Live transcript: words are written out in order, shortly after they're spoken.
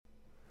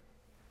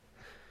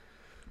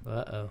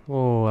Uh-oh.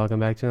 Oh, welcome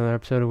back to another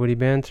episode of Woody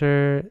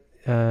Banter.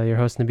 Your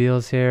host Nabil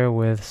is here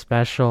with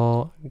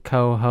special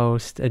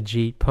co-host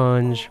Ajit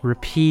Punj,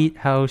 repeat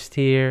host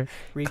here.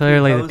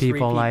 Clearly the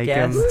people like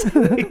him.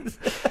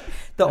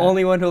 The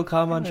only one who'll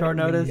come on short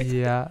notice.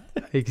 Yeah,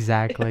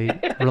 exactly.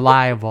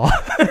 Reliable.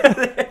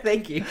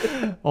 Thank you.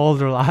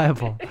 Old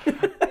reliable.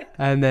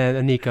 And then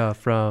Anika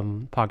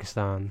from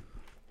Pakistan.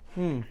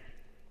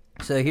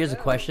 So here's a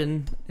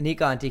question.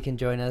 Anika Auntie can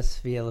join us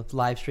via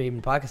live stream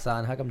in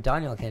Pakistan. How come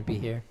Daniel can't be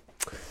here?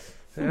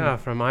 Yeah,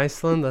 from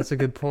Iceland. That's a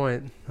good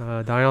point.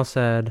 Daniel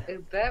said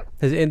That,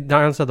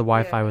 Daniel said the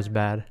Wi-Fi was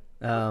bad.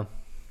 Oh,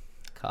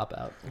 cop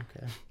out.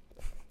 Okay.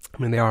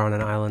 I mean, they are on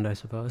an island, I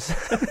suppose.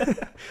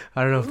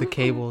 I don't know if the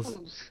cables.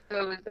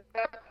 So is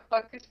that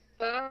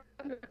Pakistan?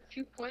 A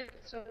few points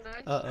so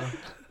nice.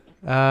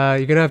 Uh-oh.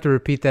 You're gonna have to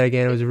repeat that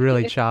again. It was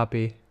really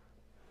choppy.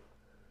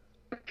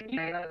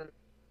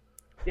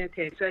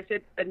 Okay, so I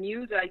said a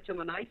news item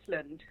on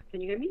Iceland.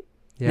 Can you hear me?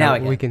 Yeah, Now I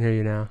can. we can hear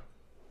you now.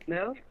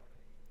 No?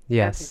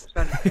 Yes.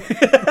 Okay,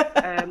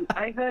 sorry.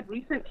 I heard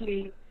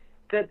recently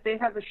that they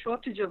have a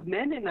shortage of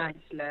men in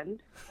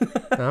Iceland,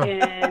 Oh.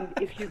 and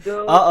if you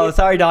go... Uh-oh, if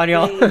sorry,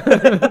 Daniel. They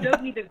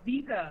don't need a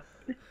visa.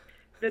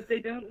 That they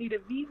don't need a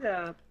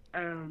visa.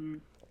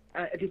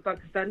 At least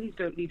Pakistanis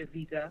don't need a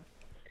visa.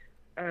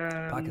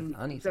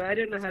 Pakistanis. So I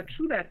don't know how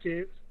true that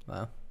is.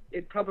 Wow.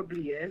 It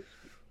probably is.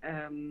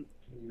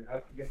 You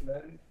have to get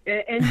married.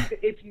 And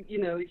if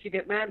if you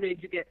get married,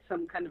 you get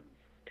some kind of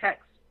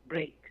tax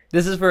break.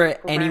 This is for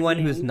anyone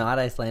marrying. who's not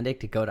Icelandic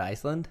to go to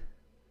Iceland?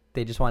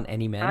 They just want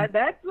any men?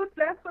 That's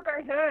what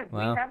I heard.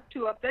 Wow. We have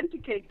to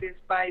authenticate this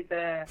by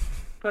the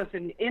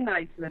person in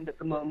Iceland at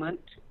the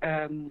moment.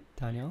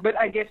 Daniel? But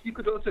I guess you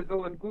could also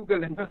go on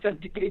Google and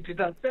authenticate it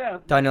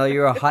ourselves. Daniel,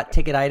 you're a hot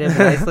ticket item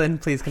in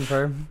Iceland. Please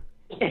confirm.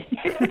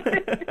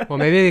 Well,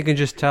 maybe they can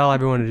just tell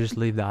everyone to just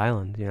leave the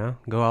island,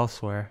 go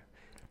elsewhere.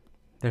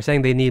 They're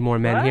saying they need more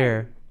men What?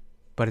 here,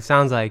 but it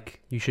sounds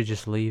like you should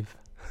just leave.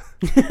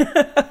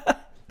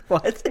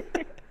 What?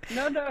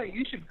 No,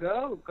 you should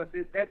go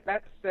because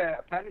that's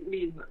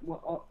apparently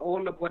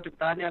all of what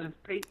Daniel has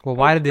paid. Well,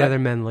 why did the other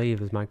men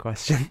leave is my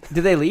question.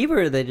 Did they leave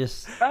or they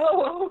just...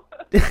 Oh.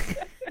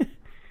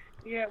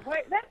 Yeah,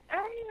 why?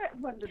 I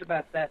wondered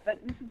about that.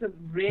 This is a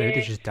rare... Maybe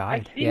they just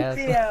died. I think Yeah,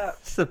 they are...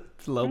 it's a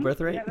low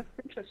birth rate. Yeah, that's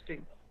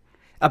interesting.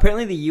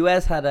 Apparently the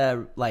U.S. had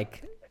a,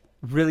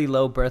 really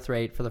low birth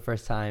rate for the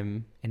first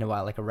time in a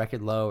while, like a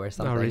record low or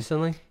something. Oh,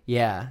 recently?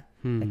 Yeah.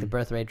 Like the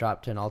birth rate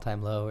dropped to an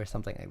all-time low or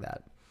something like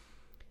that.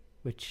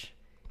 Which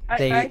I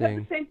they... heard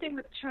the same thing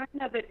with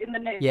China, that in the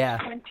next Yeah.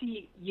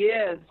 20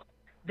 years,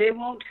 they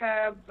won't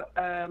have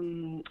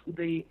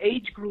the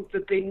age group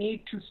that they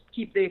need to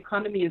keep the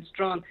economy as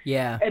strong.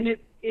 Yeah. And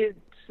it's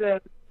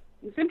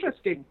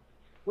interesting.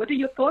 What are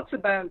your thoughts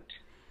about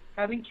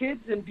having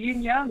kids and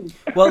being young?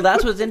 Well,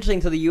 that's what's interesting.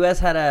 So the U.S.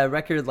 had a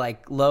record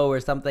low or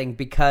something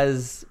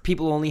because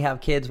people only have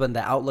kids when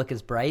the outlook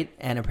is bright,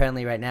 and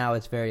apparently right now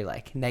it's very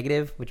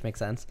negative, which makes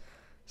sense.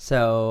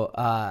 So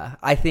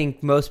I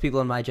think most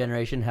people in my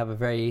generation have a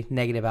very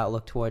negative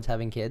outlook towards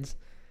having kids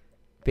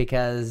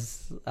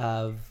because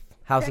of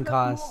housing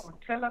costs.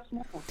 Tell us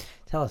more.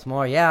 Tell us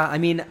more. Yeah, I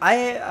mean,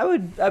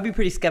 I'd be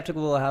pretty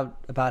skeptical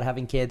about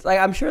having kids.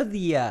 I'm sure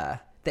the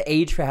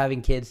age for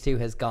having kids too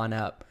has gone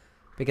up.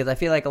 Because I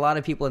feel like a lot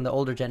of people in the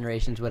older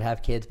generations would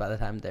have kids by the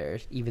time they're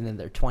even in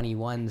their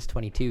 21s,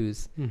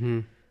 22s.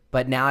 Mm-hmm.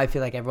 But now I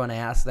feel like everyone I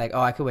ask,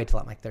 I could wait till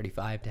I'm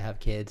 35 to have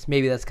kids.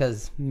 Maybe that's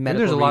because medical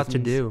There's a lot to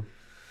reasons. do.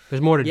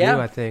 There's more to do,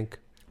 I think.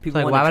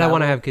 People Why wanna would I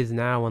want to travel. have kids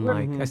now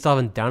when I still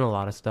haven't done a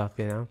lot of stuff,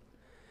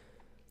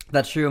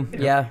 That's true.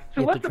 Yeah.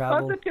 So You have what's to the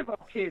travel. positive of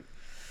kids?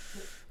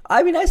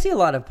 I mean, I see a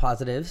lot of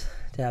positives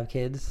to have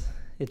kids.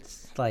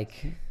 It's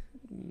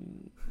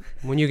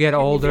When you get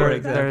older,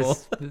 example.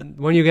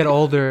 when you get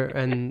older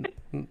and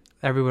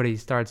everybody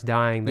starts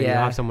dying, then you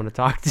Yeah. have someone to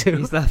talk you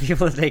to. still have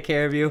people to take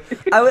care of you.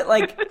 I would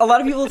a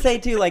lot of people say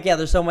too,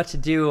 there's so much to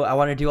do. I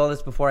want to do all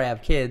this before I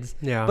have kids.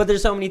 Yeah. But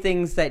there's so many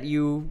things that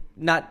you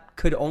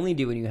could only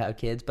do when you have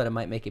kids, but it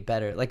might make it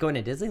better. Like going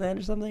to Disneyland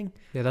or something.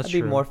 Yeah, that's That'd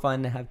true. be more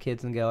fun to have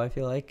kids and go, I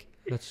feel like.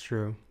 That's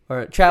true.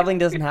 Or traveling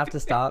doesn't have to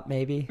stop,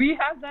 maybe. We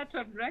have that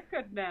on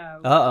record now.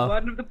 Uh-oh.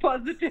 One of the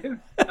positives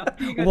of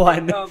being a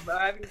One. of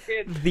having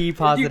kids. The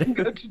positive. You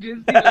can go to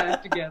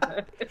Disneyland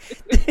together.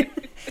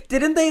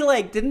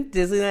 Didn't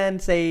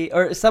Disneyland say,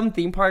 or some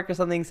theme park or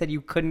something said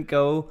you couldn't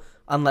go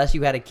unless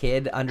you had a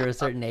kid under a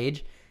certain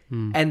age?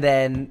 And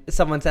then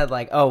someone said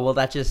oh, well,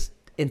 that just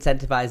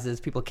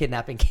incentivizes people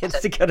kidnapping kids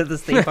to go to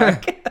this theme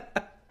park.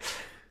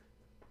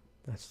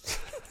 That's.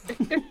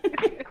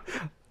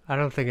 I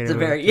don't think It's a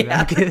anyone very, should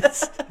have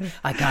kids.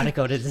 I gotta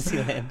go to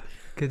Disneyland.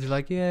 Kids are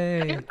like,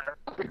 yay.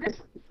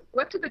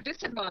 What are the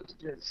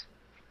disadvantages?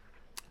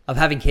 Of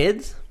having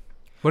kids?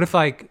 What if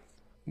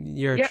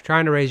you're Yeah.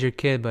 trying to raise your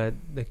kid, but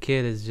the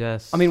kid is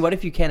just... I mean, what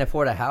if you can't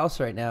afford a house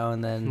right now,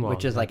 and then Well,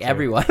 which is that's it.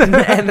 everyone,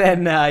 and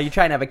then you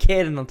try and have a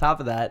kid, and on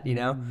top of that,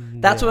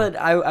 that's Yeah. what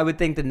I would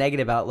think the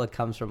negative outlook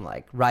comes from,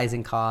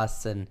 rising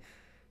costs and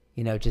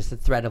just the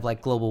threat of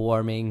like global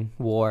warming,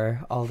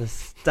 war, all this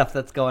stuff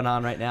that's going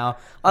on right now.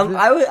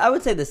 I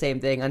would say the same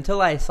thing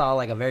until I saw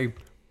like a very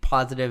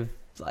positive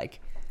like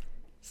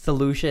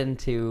solution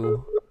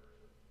to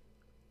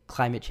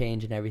climate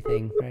change and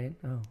everything. Right?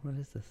 Oh, what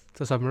is this?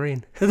 It's a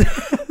submarine.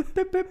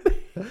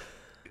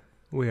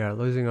 We are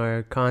losing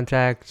our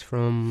contact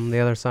from the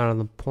other side of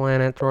the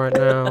planet right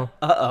now.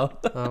 Oh,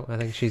 I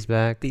think she's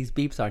back. These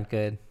beeps aren't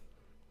good.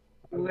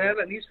 Well,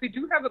 at least we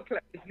do have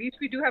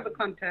a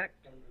contact.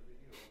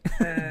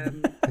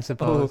 I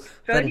suppose. Is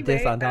that a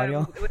diss on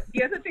Daniel?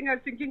 The other thing I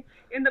was thinking,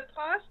 in the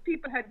past,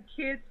 people had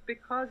kids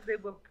because they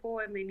were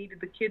poor and they needed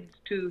the kids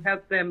to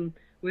help them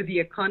with the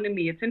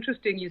economy. It's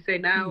interesting you say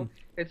now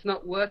it's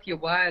not worth your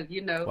while.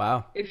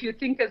 Wow. If you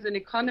think as an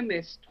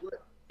economist,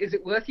 is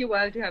it worth your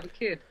while to have a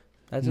kid?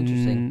 That's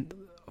interesting.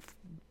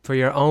 For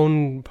your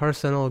own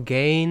personal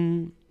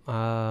gain,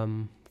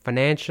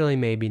 financially,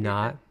 maybe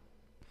not.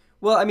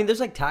 Well, I mean,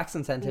 there's like tax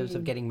incentives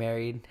of getting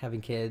married,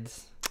 having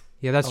kids.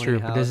 Yeah, that's true.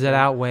 But does it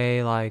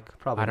outweigh, like,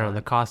 Probably I don't know, not.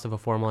 the cost of a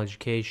formal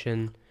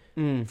education?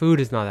 Food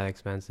is not that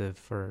expensive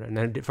for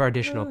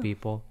additional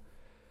people.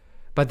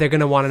 But they're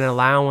going to want an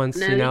allowance,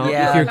 No,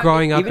 Yeah. If you're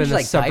growing up Even in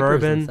just, the like,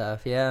 diapers and suburban.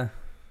 stuff, yeah.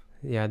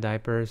 Yeah,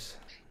 diapers.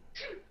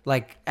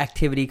 Like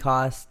activity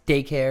costs,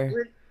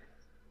 daycare.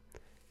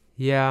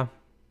 Yeah.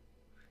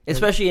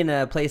 Especially in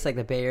a place like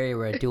the Bay Area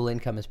where a dual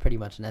income is pretty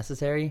much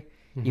necessary.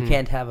 You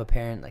can't have a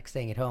parent like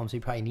staying at home, so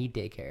you probably need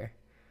daycare.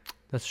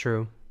 That's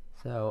true.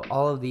 So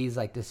all of these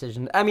like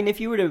decisions. I mean, if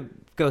you were to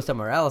go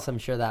somewhere else, I'm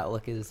sure that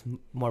outlook is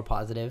more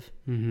positive.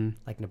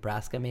 Like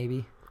Nebraska,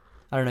 maybe.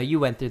 I don't know. You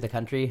went through the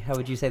country. How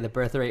would you say the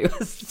birth rate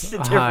was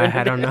different?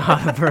 I don't know how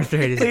the birth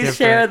rate is Please different.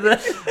 share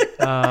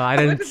the. I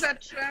What didn't. does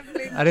that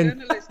traveling I didn't.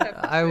 journalist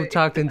have to I say?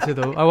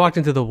 walked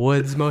into the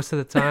woods most of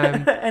the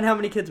time. And how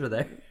many kids were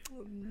there?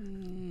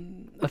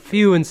 A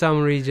few in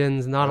some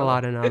regions, not a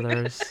lot in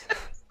others.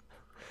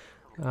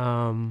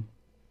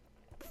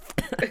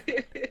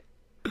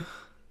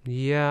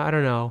 Yeah, I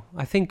don't know.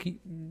 I think.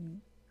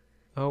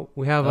 Oh,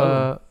 we have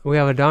a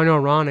Daniel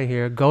Rana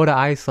here. Go to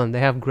Iceland. They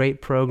have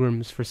great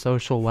programs for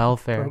social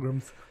welfare.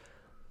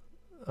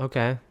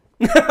 Okay.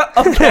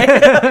 Okay.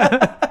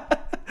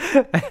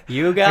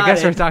 You got I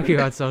guess it. we're talking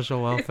about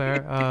social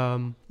welfare.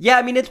 Yeah,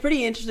 I mean it's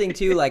pretty interesting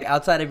too. Like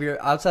outside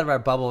of our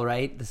bubble,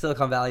 right? The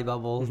Silicon Valley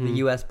bubble, the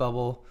U.S.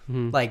 bubble,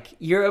 like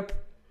Europe,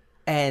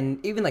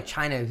 and even like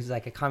China, who's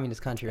like a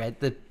communist country, right?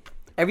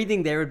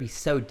 Everything there would be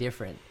so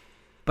different.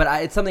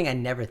 But it's something I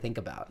never think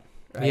about.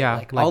 Right? Yeah,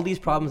 like like- all these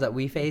problems that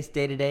we face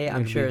day to day, I'm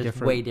It'd be sure it's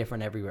different. way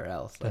different everywhere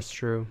else. Like, That's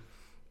true.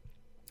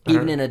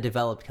 even in a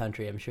developed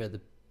country, I'm sure the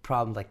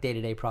problems, like day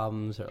to day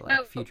problems or like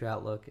No. future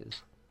outlook,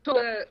 is. To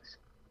a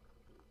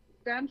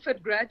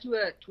Stanford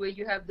graduate where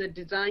you have the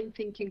design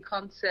thinking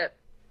concept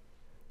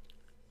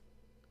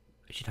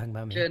Is she talking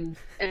about me?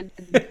 and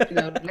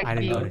like I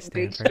didn't go to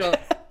being Stanford.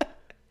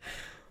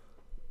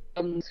 based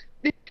on,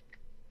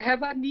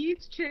 have our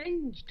needs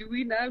changed? Do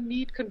we now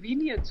need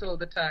convenience all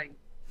the time?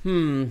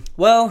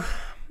 Well,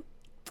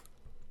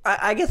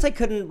 I guess I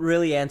couldn't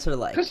really answer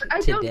like Because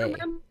I today. don't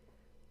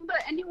remember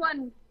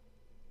anyone.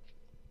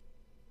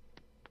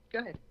 Go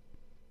ahead.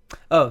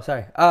 Oh,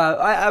 sorry.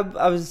 I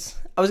was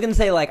gonna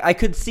say like I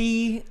could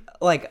see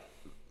like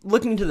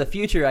looking into the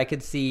future. I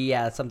could see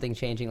something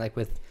changing like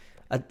with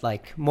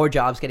like more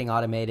jobs getting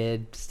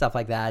automated, stuff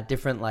like that.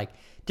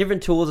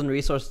 Different tools and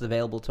resources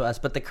available to us.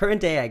 But the current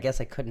day, I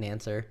guess I couldn't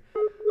answer.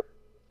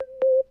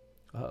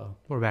 Uh-oh.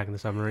 We're back in the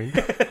submarine.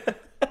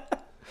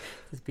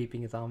 This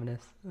beeping is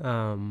ominous.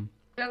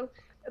 So,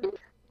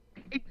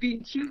 it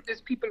being cute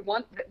as people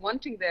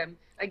wanting them,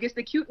 I guess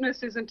the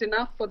cuteness isn't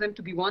enough for them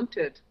to be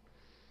wanted.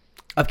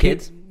 Of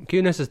kids?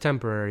 Cuteness is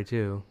temporary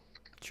too.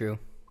 True.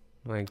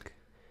 Like,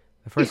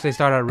 at first they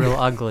start out real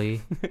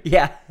ugly,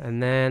 Yeah.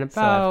 and then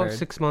So I've about heard.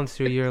 6 months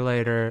to a year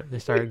later, they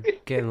start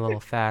getting a little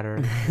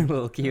fatter. A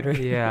little cuter.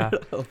 Yeah. A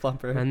little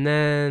plumper. And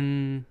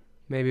then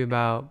maybe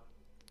about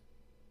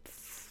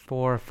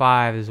 4 or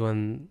 5 is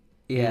when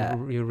Yeah.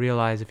 you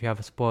realize if you have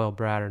a spoiled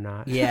brat or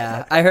not.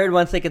 Yeah. I heard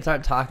once they can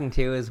start talking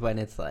to is when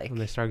it's like When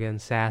they start getting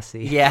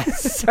sassy. yeah, it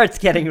starts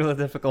getting real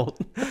difficult.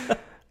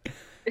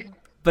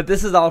 But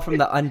this is all from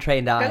the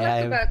untrained Tell us eye.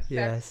 about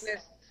yes.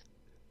 sassiness.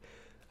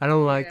 I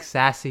don't like Yeah.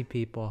 sassy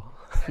people.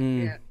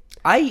 Yeah.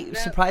 I No.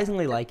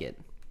 surprisingly like it.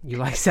 You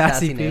like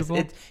sassy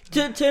Sassiness.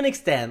 people? To an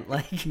extent,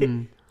 like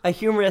a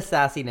humorous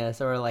sassiness,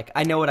 or like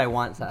I know what I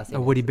want sassiness.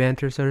 A witty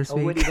banter, so to A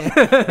speak. witty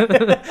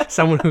banter.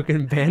 Someone who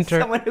can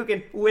banter. Someone who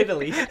can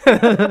wittily.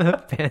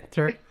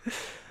 Banter.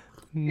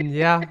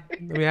 Yeah, I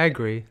mean, I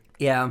agree.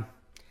 Yeah,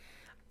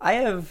 I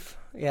have.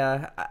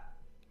 Yeah,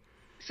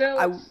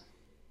 So,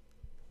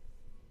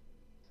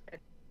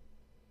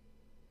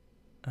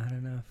 I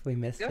don't know if we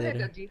missed go it. ahead,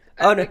 or- Ajit.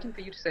 Oh, I'm no. waiting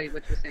for you to say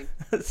what you're saying.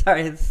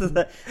 Sorry,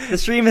 the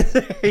stream is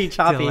very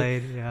choppy.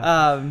 Delayed,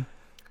 yeah.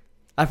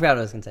 I forgot what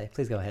I was gonna say.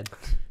 Please go ahead.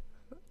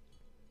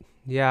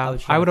 Yeah,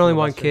 was I trying would to only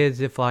want filibuster.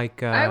 kids if,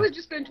 like, I was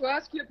just going to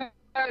ask you about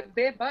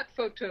their butt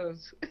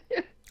photos.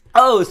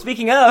 Oh,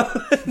 speaking of,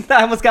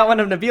 I almost got one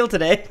of Nabil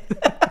today.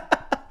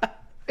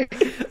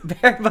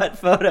 Bare butt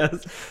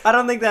photos. I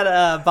don't think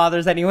that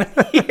bothers anyone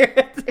here.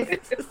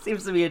 It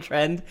seems to be a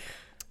trend.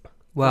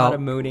 Well, a lot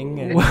of mooning.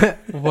 And...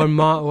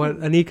 what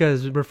Anika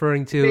is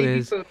referring to Baby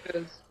is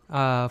photos.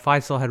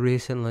 Faisal had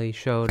recently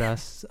showed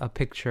us a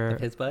picture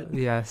Of his butt?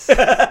 Yes,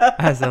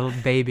 as a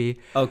baby.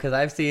 Oh, because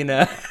I've seen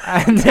a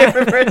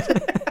different version.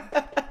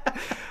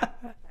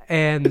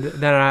 And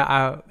then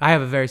I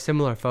have a very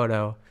similar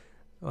photo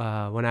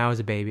when I was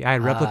a baby. I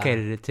had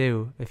replicated it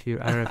too. I don't know if you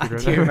remember.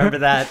 Do you remember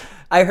that?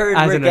 I heard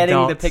As we're an getting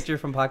adult. the picture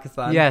from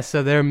Pakistan. Yeah,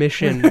 so their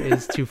mission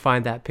is to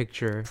find that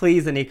picture.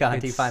 Please, Anika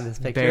Auntie, It's find this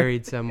picture.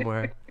 buried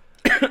somewhere.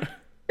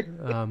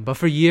 But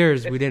for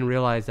years, we didn't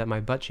realize that my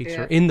butt cheeks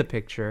were in the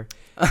picture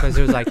because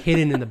it was like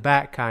hidden in the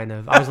back, kind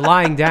of. I was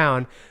lying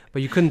down,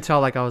 but you couldn't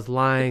tell like I was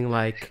lying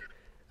like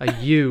a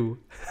U.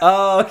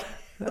 Oh, okay.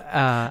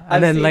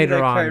 And then seen later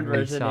the on, current we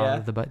version, saw yeah.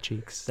 the butt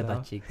cheeks. The so.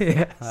 butt cheeks.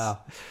 Yes. Wow.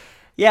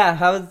 Yeah,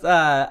 how's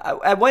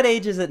at what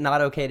age is it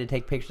not okay to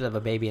take pictures of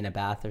a baby in a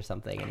bath or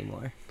something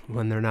anymore?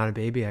 When they're not a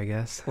baby, I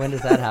guess. When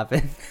does that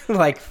happen?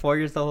 Like 4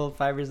 years old,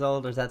 5 years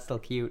old, or is that still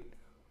cute?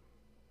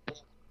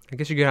 I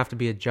guess you're gonna have to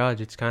be a judge.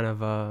 It's kind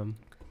of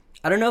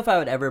I don't know if I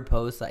would ever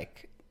post,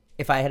 like,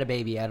 if I had a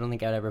baby, I don't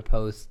think I'd ever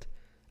post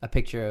a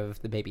picture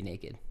of the baby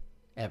naked.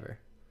 Ever.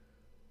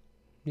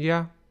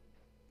 yeah,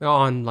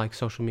 on like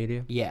social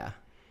media. Yeah.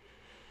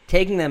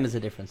 Taking them is a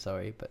different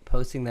story, but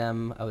posting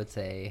them, I would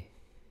say...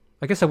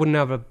 I guess I wouldn't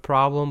have a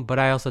problem, but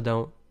I also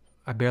don't.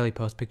 I barely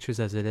post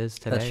pictures as it is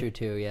today. That's true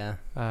too, yeah.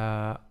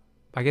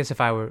 I guess if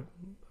I would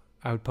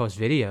post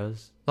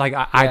videos. Like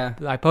Yeah.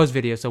 I post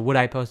videos. So would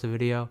I post a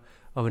video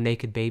of a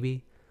naked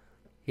baby?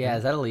 Yeah,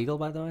 is that illegal,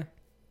 by the way?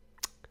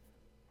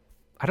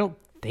 I don't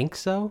think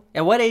so.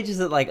 At what age is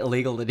it, like,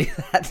 illegal to do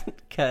that?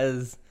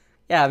 Because,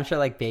 yeah, I'm sure,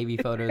 like, baby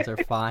photos are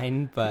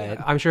fine, but...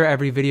 I'm sure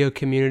every video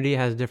community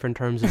has different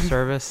terms of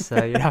service.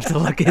 So you'd have to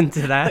look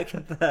into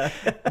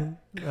that.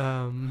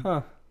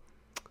 Huh.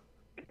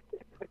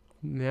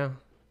 Yeah.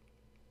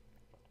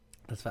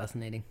 That's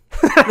fascinating.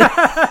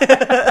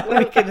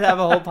 We could have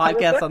a whole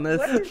podcast on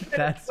this.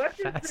 That's What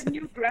is the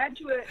new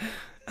graduate?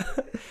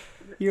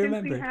 You Since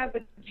remember. we have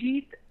a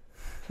Jeet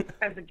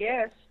as a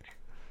guest,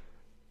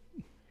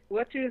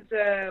 what is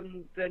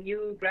the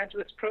new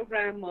graduates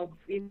program of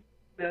in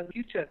the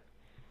future?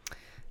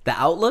 The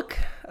outlook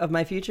of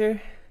my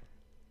future?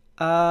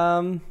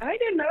 I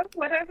don't know.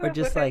 Whatever, Or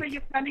just whatever like-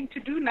 you're planning to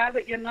do now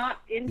that you're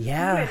not in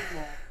Yeah. school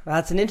anymore.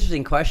 That's an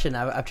interesting question.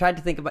 I've tried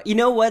to think about... You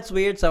know what's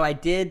weird? So I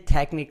did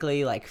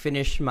technically, like,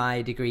 finish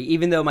my degree,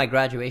 even though my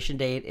graduation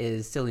date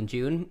is still in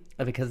June,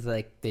 because,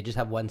 like, they just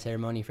have one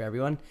ceremony for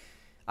everyone.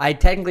 I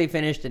technically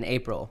finished in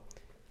April.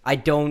 I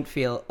don't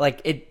feel...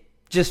 Like, it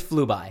just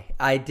flew by.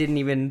 I didn't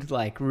even,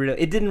 like,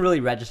 really... It didn't really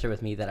register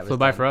with me that I was Flew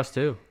by done. for us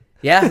too.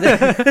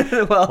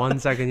 Yeah. Well, 1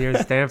 second year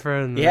in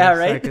Stanford, and the yeah, next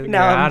right? second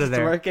Now you're I'm out just of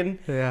there. working.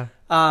 Yeah.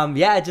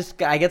 Yeah,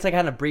 I guess I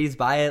kind of breezed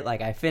by it.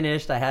 Like, I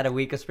finished, I had a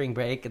week of spring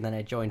break, and then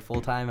I joined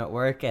full-time at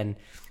work, and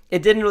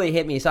it didn't really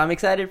hit me. So I'm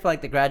excited for,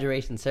 like, the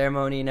graduation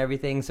ceremony and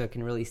everything, so it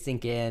can really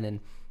sink in.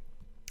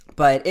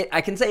 But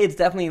I can say it's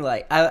definitely,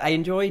 like, I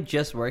enjoy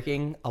just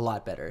working a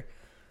lot better.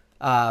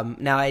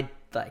 Now, I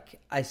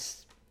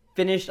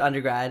finished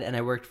undergrad, and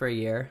I worked for a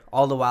year,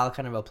 all the while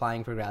kind of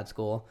applying for grad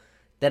school.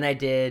 Then I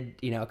did,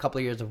 a couple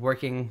of years of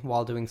working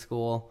while doing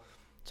school,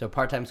 so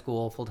part-time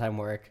school, full-time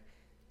work.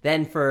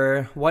 Then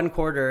for 1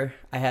 quarter,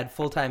 I had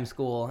full-time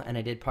school and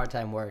I did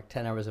part-time work,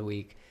 10 hours a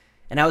week.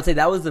 And I would say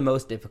that was the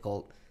most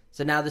difficult.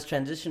 So now this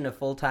transition to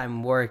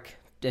full-time work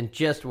and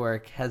just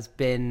work has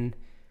been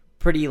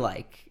pretty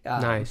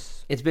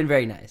Nice. It's been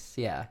very nice,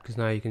 yeah. Because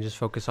now you can just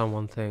focus on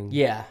one thing.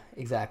 Yeah,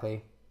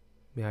 exactly.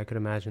 Yeah, I could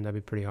imagine that'd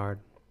be pretty hard.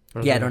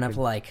 I think don't I have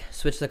could- to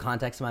switch the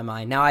context of my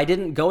mind. Now,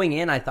 going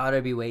in, I thought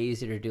it'd be way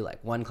easier to do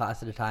one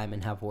class at a time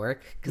and have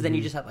work. Because then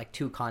you just have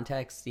 2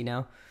 contexts,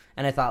 And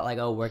I thought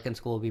work and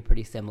school would be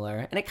pretty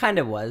similar. And it kind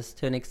of was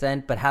to an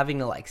extent, but having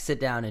to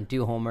sit down and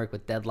do homework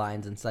with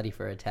deadlines and study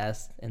for a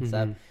test and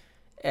stuff.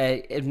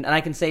 And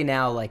I can say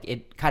now,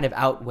 it kind of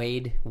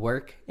outweighed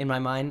work in my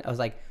mind. I was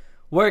like,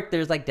 work,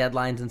 there's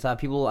deadlines and stuff.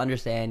 People will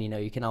understand,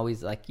 you can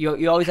always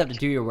you always have to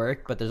do your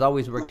work, but there's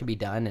always work to be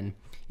done and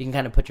you can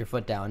kind of put your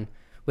foot down.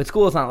 With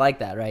school, it's not like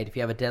that, right? If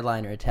you have a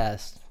deadline or a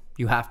test,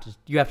 you have to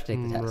take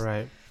the test.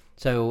 Right.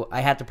 So I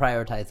had to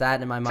prioritize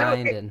that in my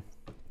mind and...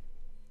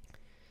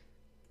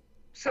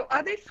 So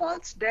are they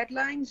false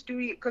deadlines?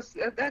 Because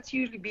that's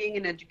usually being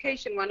in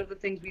education. One of the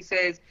things we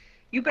say is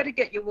you better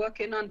get your work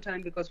in on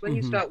time because when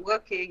you start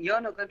working, you're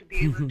not going to be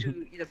able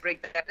to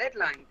break that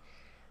deadline.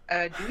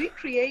 Do we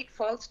create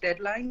false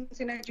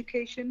deadlines in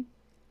education?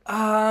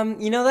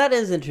 That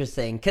is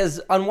interesting because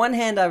on one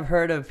hand, I've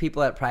heard of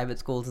people at private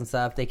schools and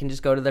stuff. They can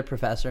just go to their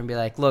professor and be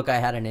like, look, I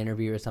had an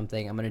interview or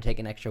something. I'm going to take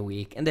an extra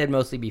week. And they'd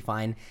mostly be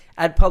fine.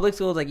 At public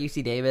schools like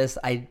UC Davis,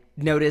 I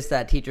noticed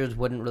that teachers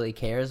wouldn't really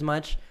care as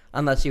much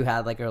unless you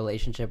had a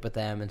relationship with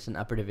them. It's an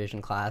upper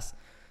division class.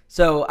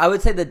 So I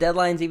would say the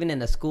deadlines, even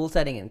in a school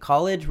setting in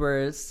college,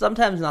 were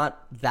sometimes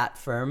not that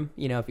firm,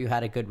 if you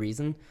had a good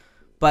reason.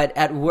 But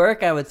at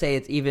work, I would say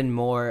it's even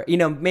more,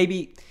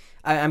 maybe...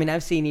 I mean,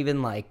 I've seen even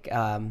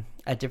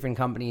at different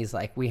companies,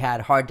 like we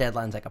had hard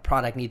deadlines, like a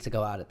product needs to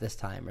go out at this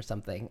time or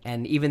something,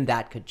 and even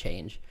that could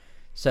change.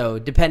 So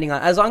depending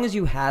on, as long as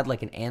you had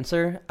like an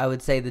answer, I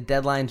would say the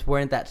deadlines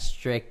weren't that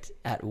strict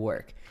at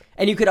work.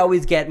 And you could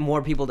always get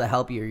more people to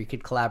help you, or you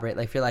could collaborate.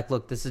 Like if you're like,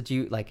 look, this is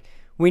you, like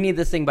we need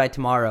this thing by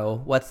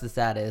tomorrow. What's the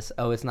status?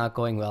 Oh, it's not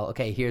going well.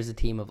 Okay, here's a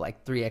team of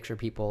like 3 extra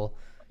people.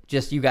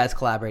 Just you guys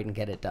collaborate and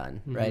get it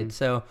done, right?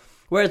 So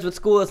whereas with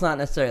school, it's not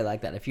necessarily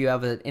like that. If you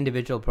have an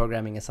individual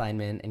programming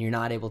assignment and you're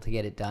not able to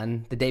get it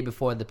done, the day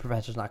before, the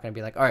professor's not going to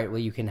be like, all right, well,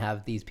 you can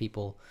have these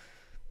people.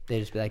 They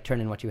just be like, turn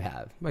in what you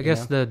have. I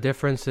guess the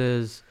difference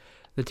is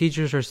the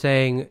teachers are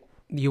saying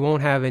you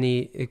won't have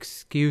any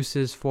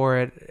excuses for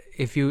it.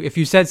 If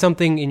you said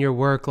something in your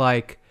work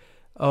like,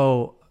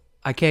 oh,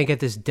 I can't get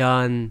this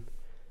done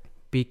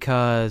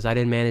because I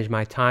didn't manage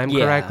my time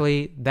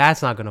correctly,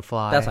 that's not going to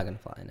fly. That's not going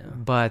to fly, no.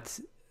 But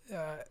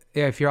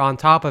if you're on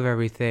top of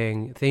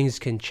everything, things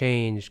can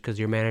change because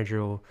your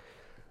manager will,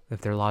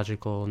 if they're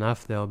logical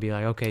enough, they'll be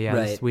like,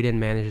 okay, we didn't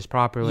manage this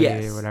properly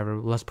or whatever.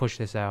 Let's push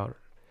this out.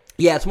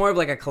 Yeah, it's more of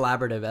like a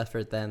collaborative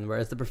effort then,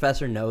 whereas the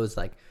professor knows,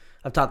 like,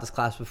 I've taught this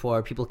class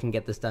before, people can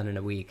get this done in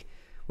a week.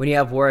 When you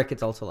have work,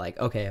 it's also like,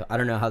 okay, I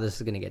don't know how this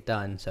is going to get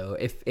done. So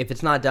if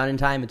it's not done in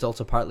time, it's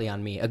also partly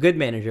on me. A good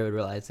manager would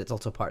realize it's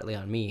also partly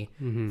on me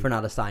for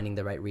not assigning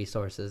the right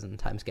resources and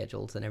time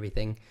schedules and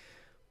everything.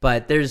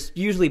 But there's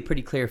usually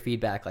pretty clear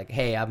feedback like,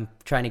 hey, I'm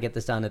trying to get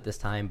this done at this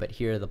time, but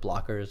here are the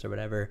blockers or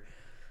whatever.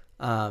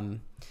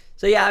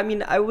 So yeah, I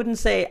mean, I wouldn't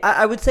say,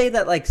 I would say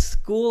that like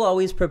school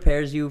always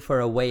prepares you for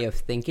a way of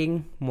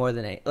thinking more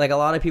than like a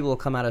lot of people will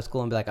come out of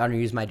school and be like, I don't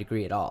use my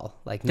degree at all.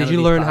 Like, did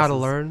you learn how to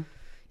learn?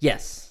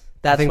 Yes.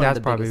 I think that's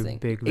probably a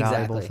big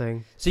valuable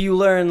thing. So you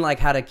learn like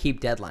how to keep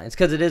deadlines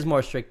because it is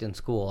more strict in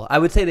school. I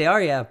would say they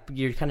are, yeah.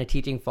 You're kind of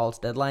teaching false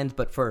deadlines,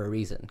 but for a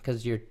reason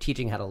because you're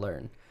teaching how to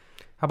learn.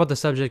 How about the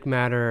subject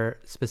matter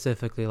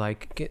specifically?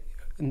 Like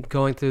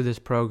going through this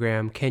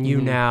program, can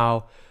you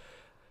now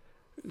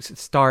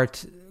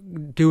start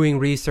doing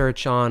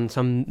research on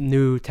some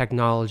new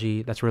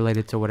technology that's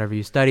related to whatever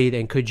you studied?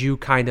 And could you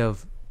kind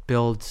of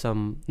build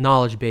some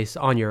knowledge base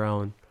on your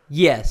own?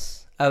 Yes.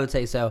 I would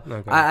say so.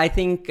 Okay. I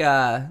think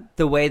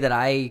the way that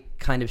I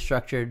kind of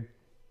structured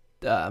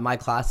my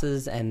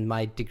classes and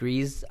my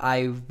degrees,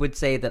 I would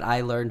say that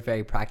I learned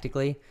very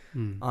practically.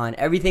 On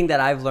everything that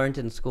I've learned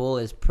in school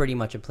is pretty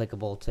much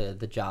applicable to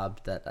the job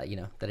that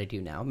that I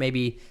do now.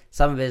 Maybe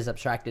some of it is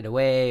abstracted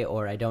away,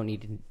 or I don't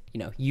need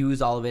to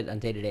use all of it on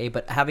day to day.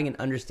 But having an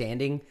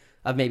understanding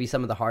of maybe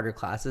some of the harder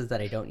classes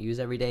that I don't use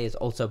every day is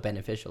also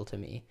beneficial to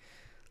me.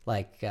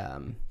 Like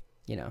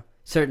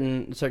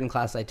certain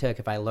classes I took,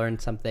 if I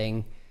learned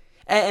something,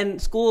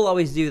 and school will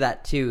always do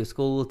that too.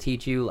 School will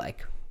teach you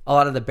like a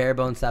lot of the bare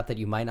bones stuff that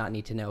you might not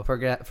need to know.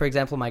 For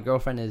example, my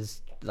girlfriend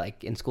is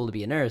like in school to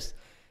be a nurse,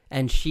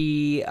 and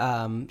she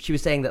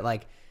was saying that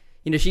like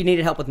she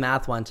needed help with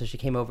math once, so she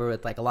came over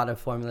with like a lot of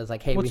formulas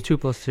like, hey, what's 2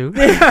 + 2?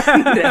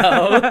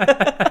 No.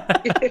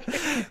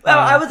 Well,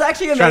 I was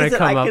actually amazed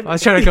I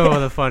was trying to come up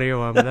with a funnier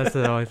one, but that's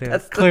the only thing.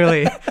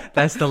 Clearly,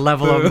 that's the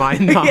level of my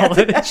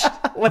knowledge.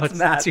 What's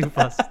math? 2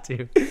 +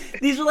 2?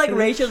 These are like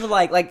ratios of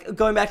like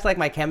going back to like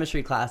my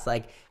chemistry class.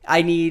 Like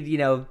I need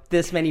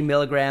this many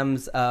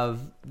milligrams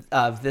of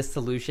this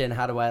solution.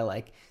 How do I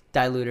like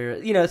dilute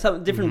her?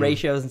 Some different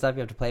ratios and stuff you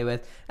have to play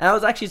with. And I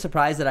was actually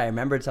surprised that I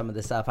remembered some of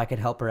this stuff. I could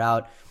help her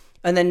out.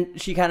 And then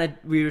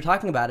we were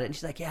talking about it, and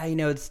she's like, yeah,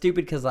 it's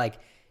stupid because like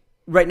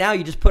right now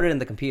you just put it in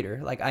the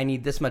computer. Like I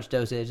need this much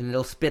dosage and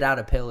it'll spit out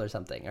a pill or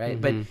something, right?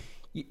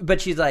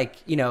 But she's like,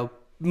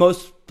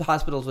 most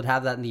hospitals would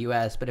have that in the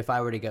US, but if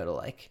I were to go to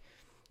like,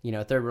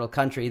 a third world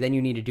country, then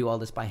you need to do all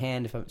this by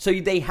hand. So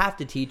they have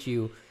to teach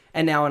you.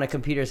 And now on a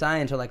computer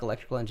science or like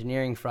electrical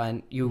engineering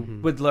front,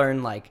 you would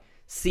learn like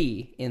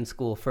C in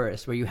school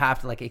first, where you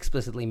have to like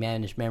explicitly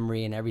manage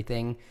memory and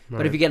everything. Right.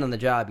 But if you get on the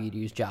job, you'd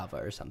use Java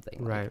or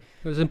something. Right.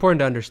 It was important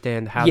to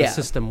understand how the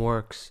system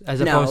works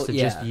as opposed to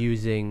just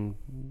using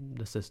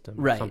the system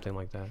or something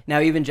like that. Now,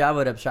 even Java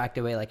would abstract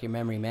away like your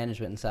memory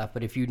management and stuff.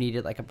 But if you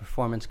needed like a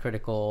performance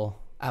critical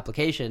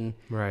application,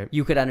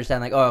 you could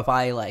understand like, oh, if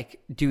I like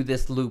do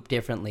this loop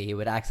differently, it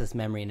would access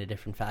memory in a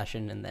different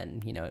fashion, and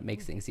then it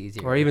makes things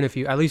easier. Or even if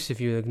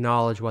you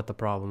acknowledge what the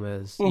problem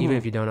is, even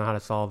if you don't know how to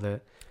solve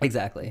it.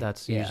 Exactly.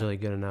 That's usually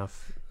good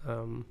enough.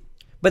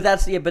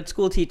 But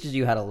school teaches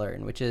you how to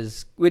learn,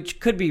 which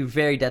could be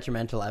very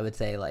detrimental, I would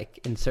say, like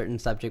in certain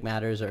subject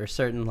matters or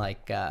certain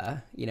like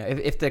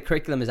if the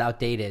curriculum is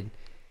outdated,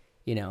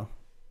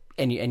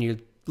 and you're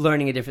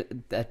learning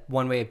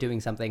one way of doing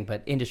something,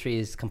 but industry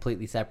is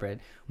completely separate,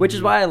 which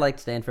is why I liked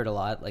Stanford a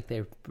lot. Like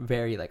they're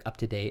very like up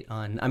to date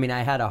on. I mean,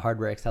 I had a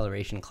hardware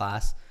acceleration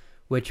class,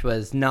 which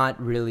was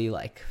not really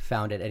like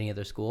found at any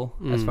other school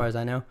as far as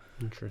I know.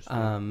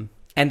 Interesting.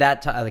 And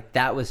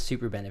that was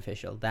super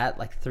beneficial. That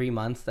like 3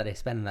 months that I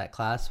spent in that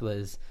class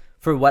was,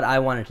 for what I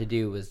wanted to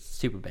do, was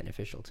super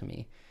beneficial to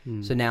me.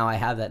 So now I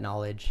have that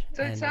knowledge.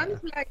 So it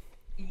sounds like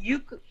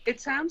it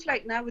sounds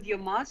like now with your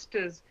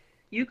masters,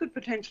 you could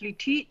potentially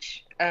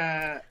teach,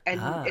 and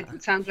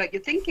it sounds like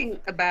you're thinking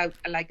about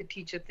like a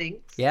teacher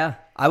thinks. Yeah,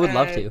 I would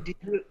love to.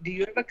 Do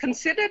you ever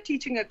consider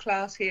teaching a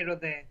class here or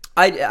there?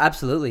 I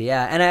absolutely,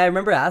 yeah. And I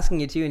remember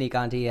asking you too,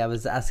 Nikanti. I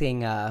was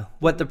asking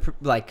what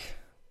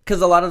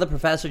because a lot of the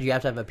professors you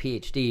have to have a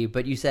PhD,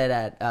 but you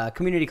said at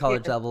community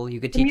college level you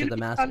could teach at the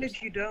master's. Community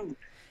college you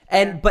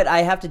don't. But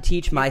I have to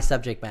teach my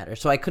subject matter,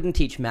 so I couldn't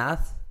teach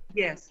math.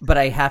 Yes. But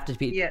I have to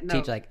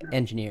teach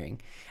engineering,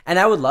 and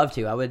I would love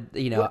to. I would,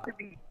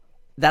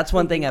 that's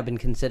one thing I've been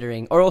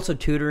considering, or also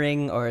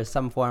tutoring, or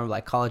some form of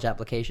like college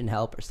application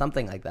help, or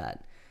something like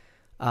that.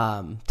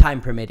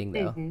 Time permitting,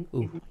 though.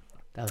 Ooh,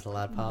 that was a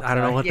loud pop. I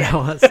don't know what that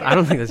was. I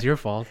don't think that's your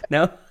fault.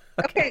 No.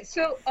 Okay,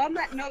 so on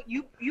that note,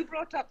 you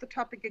brought up the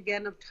topic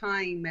again of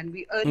time, and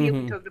earlier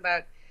we talked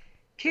about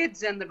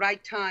kids and the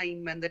right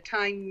time and the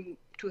time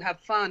to have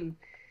fun.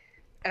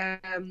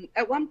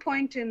 At one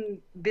point in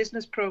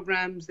business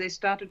programs, they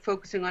started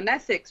focusing on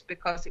ethics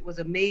because it was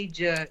a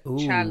major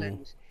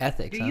challenge.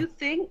 Ethics. Do you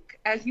think,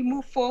 as you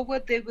move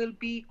forward, there will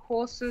be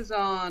courses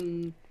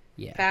on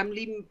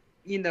family,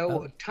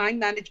 time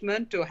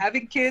management or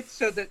having kids,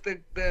 so that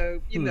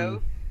the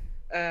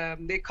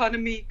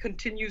economy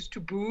continues to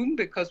boom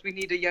because we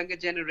need a younger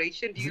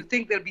generation? Do you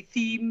think there'll be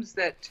themes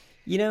that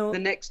the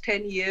next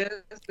 10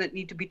 years that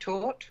need to be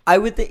taught? I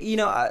would,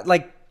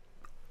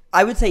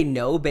 I would say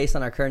no based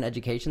on our current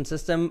education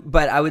system,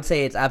 but I would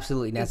say it's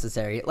absolutely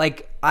necessary.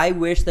 Like, I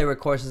wish there were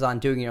courses on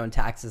doing your own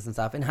taxes and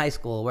stuff in high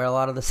school where a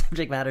lot of the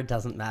subject matter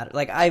doesn't matter.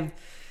 Like,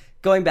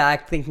 going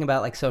back, thinking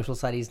about like social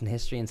studies and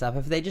history and stuff,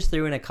 if they just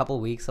threw in a couple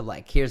weeks of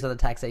like, here's how the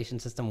taxation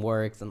system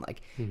works and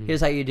like,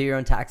 here's how you do your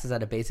own taxes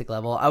at a basic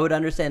level, I would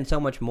understand so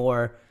much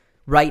more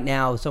right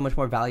now, so much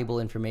more valuable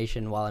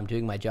information while I'm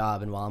doing my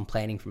job and while I'm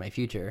planning for my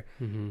future.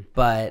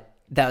 But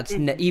that's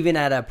even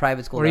at a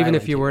private school, or even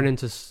if you weren't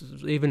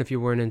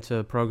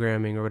into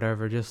programming or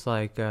whatever, just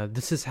like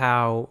this is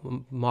how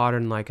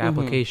modern like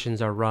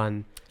applications are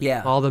run.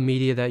 Yeah, all the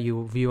media that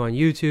you view on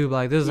YouTube,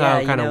 like this is how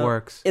it kind of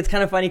works. It's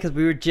kind of funny because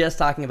we were just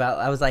talking about.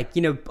 I was like,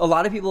 a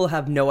lot of people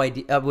have no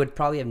idea. Would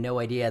probably have no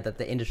idea that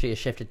the industry has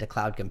shifted to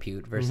cloud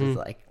compute versus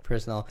like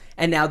personal.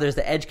 And now there's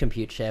the edge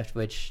compute shift,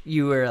 which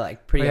you were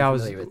like pretty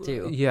familiar with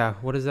too. Yeah,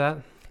 what is that?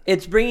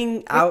 It's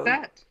bringing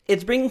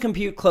It's bringing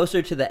compute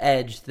closer to the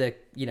edge, the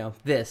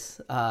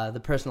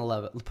personal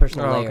level,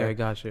 layer. Okay,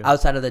 gotcha.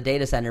 Outside of the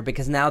data center,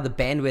 because now the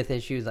bandwidth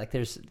issues, like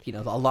there's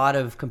a lot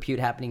of compute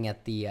happening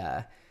at the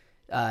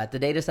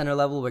data center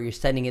level where you're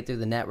sending it through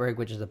the network,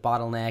 which is a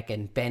bottleneck,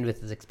 and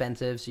bandwidth is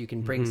expensive, so you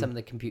can bring some of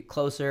the compute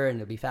closer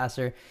and it'll be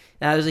faster.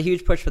 Now there's a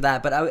huge push for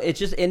that, but it's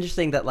just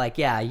interesting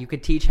that you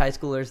could teach high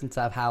schoolers and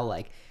stuff how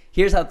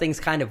here's how things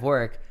kind of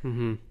work.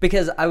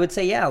 Because I would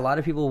say, a lot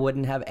of people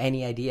wouldn't have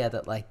any idea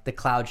that the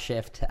cloud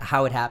shift,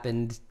 how it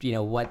happened,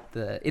 what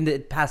in the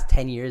past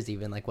 10 years,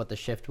 even what the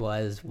shift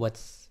was,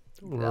 what's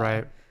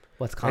right.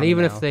 What's common and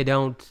even now. If they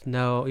don't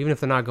know, even if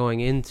they're not going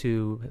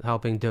into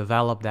helping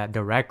develop that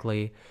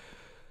directly,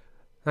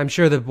 I'm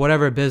sure that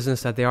whatever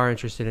business that they are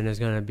interested in is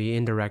going to be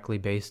indirectly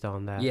based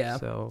on that. Yeah,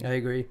 so I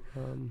agree.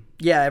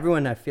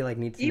 Everyone I feel like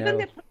needs to know. Even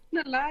their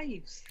personal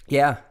lives.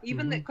 Yeah.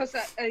 Even because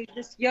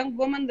this young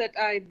woman that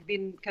I've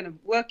been kind of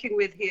working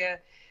with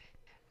here,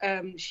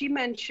 she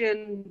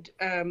mentioned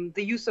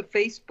the use of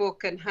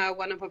Facebook and how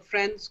one of her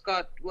friends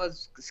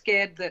was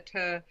scared that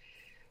her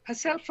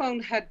cell phone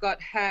had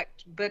got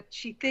hacked, but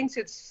she thinks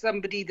it's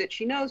somebody that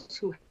she knows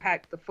who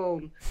hacked the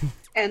phone.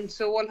 And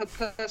so all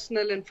her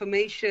personal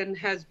information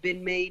has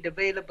been made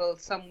available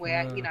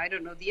somewhere. I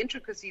don't know the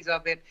intricacies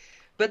of it,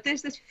 but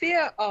there's this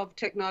fear of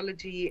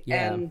technology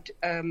and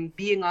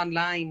being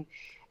online.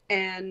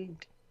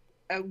 And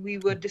we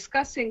were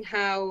discussing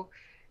how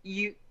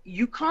you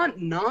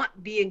can't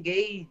not be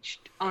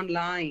engaged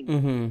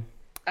online.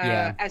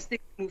 As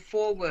things move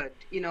forward,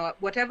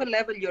 whatever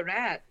level you're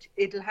at,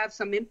 it'll have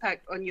some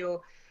impact on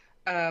your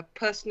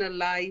personal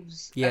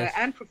lives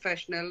and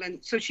professional. And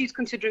so she's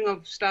considering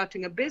of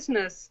starting a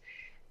business,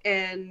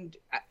 and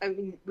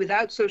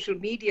without social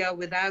media,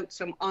 without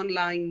some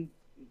online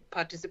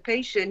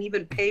participation,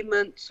 even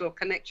payments or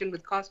connection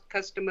with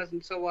customers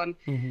and so on,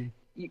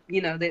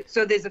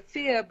 so there's a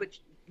fear, but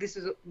this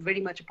is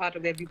very much a part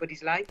of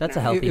everybody's life. That's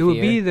now. a healthy It would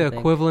fear, be the I think.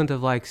 equivalent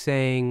of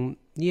saying,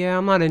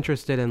 I'm not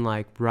interested in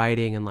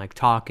writing and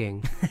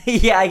talking.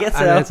 Yeah, I guess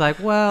so. And it's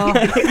well,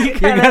 you're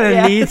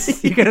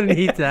gonna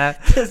need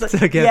that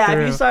to get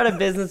through. If you start a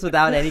business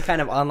without any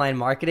kind of online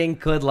marketing,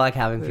 good luck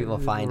having people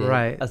find it.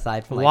 Right.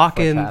 Aside from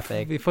walk-in foot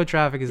traffic. foot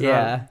traffic is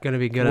not going to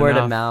be good word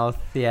enough. of mouth,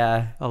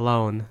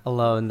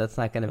 alone. that's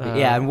not going to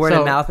be. And word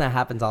of mouth now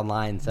happens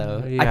online, so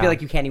I feel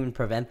like you can't even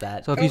prevent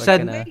that. So if you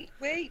said,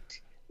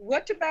 wait,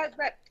 what about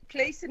that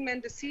place in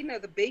Mendocino,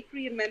 the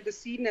bakery in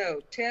Mendocino?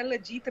 Tell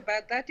Ajit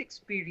about that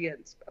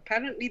experience.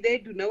 Apparently they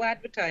do no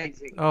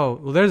advertising. Oh,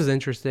 well, there's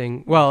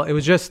interesting. Well, it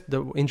was just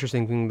the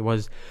interesting thing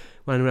was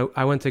when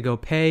I went to go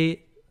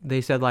pay, they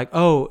said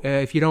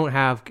if you don't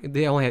have,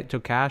 they only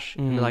took cash.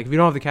 And they're if you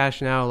don't have the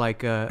cash now,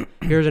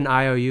 here's an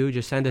IOU,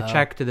 just send a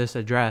check to this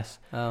address.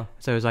 Oh.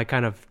 So it was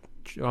kind of,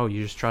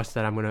 you just trust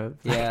that I'm going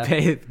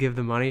to give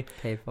the money.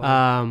 Pay for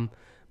it.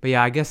 But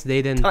yeah, I guess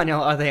they didn't.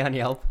 Daniel, are they on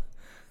Yelp?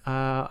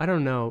 I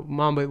don't know,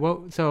 Mom. But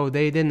what? So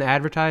they didn't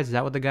advertise? Is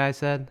that what the guy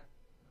said?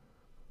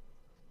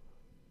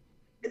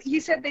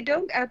 He said they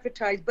don't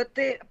advertise, but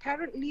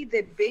apparently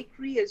their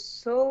bakery is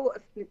so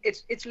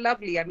it's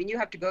lovely. I mean, you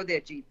have to go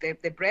there, Jeet.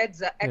 Their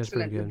breads are it's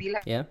pretty excellent. good. We'll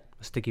have Yeah.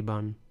 A sticky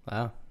bun.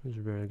 Wow. It was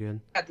very good.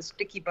 the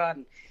sticky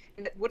bun,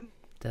 and it wouldn't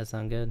That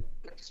sound good.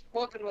 it's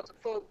more than what's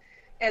full.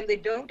 And they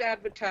don't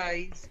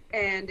advertise,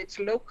 and it's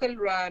local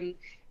run.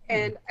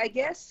 And I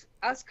guess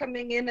us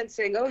coming in and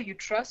saying, "Oh, you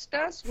trust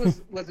us,"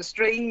 was a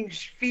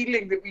strange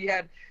feeling that we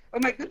had. Oh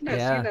my goodness,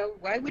 Yeah.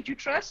 why would you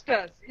trust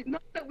us? It's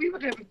not that we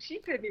would ever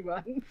cheat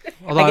anyone.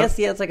 Although I guess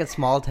it's like a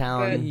small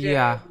town. But,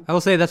 yeah, I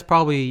will say that's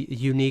probably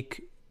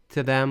unique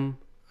to them.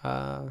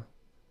 I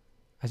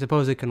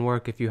suppose it can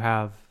work if you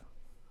have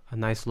a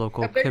nice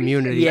local A very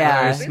community. simple Yeah,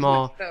 very business,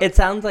 small. though. It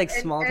sounds like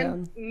And- small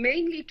and town.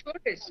 mainly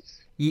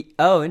tourists.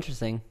 Oh,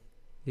 interesting.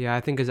 Yeah,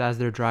 I think as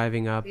they're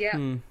driving up. Yeah.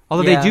 Hmm.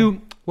 Although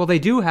Yeah. they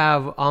do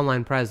have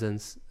online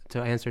presence,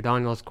 to answer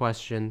Daniel's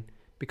question,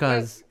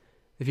 because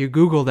if you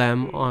Google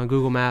them on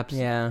Google Maps,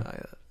 Yeah.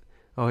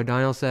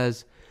 Daniel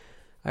says,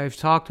 I've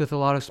talked with a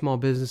lot of small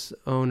business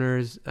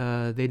owners.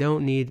 They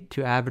don't need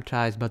to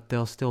advertise, but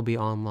they'll still be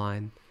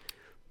online.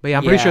 But yeah,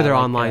 I'm pretty Yeah, sure they're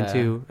like, online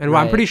too. And I'm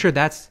right. pretty sure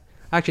that's,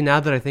 actually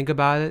now that I think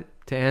about it,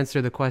 to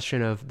answer the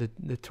question of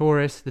the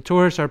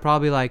tourists are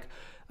probably like,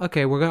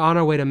 okay, we're on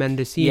our way to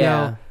Mendocino.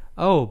 Yeah.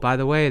 Oh, by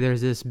the way,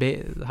 there's this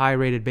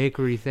high-rated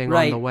bakery thing on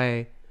Right. the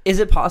way. Is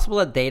it possible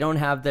that they don't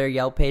have their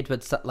Yelp page,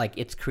 but like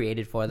it's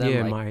created for them? Yeah,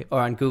 it like, might. Or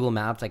on Google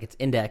Maps, like it's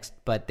indexed,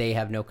 but they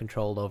have no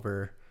control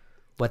over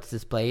what's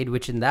displayed,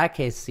 which in that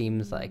case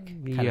seems like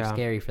kind of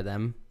scary for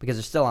them because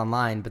they're still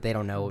online, but they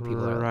don't know what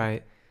people are.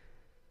 Right.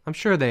 I'm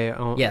sure they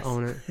own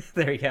it.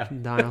 There you go.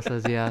 Daniel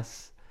says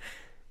yes.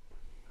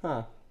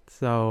 Huh.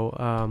 So,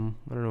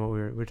 I don't know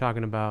what we're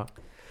talking about.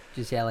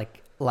 Just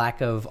like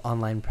lack of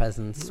online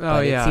presence. Oh,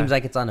 But yeah. It seems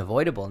like it's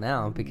unavoidable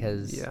now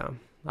because Yeah.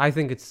 I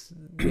think it's,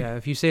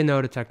 if you say no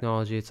to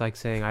technology, it's like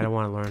saying, I don't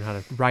want to learn how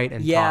to write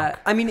and yeah, talk.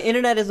 I mean,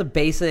 internet is a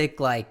basic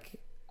like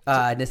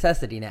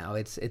necessity now.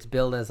 It's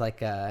billed as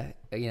like a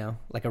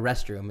like a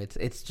restroom.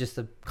 It's just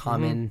a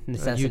common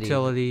necessity.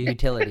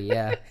 Utility.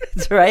 Yeah,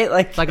 it's right.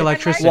 Like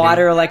electricity.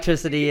 water,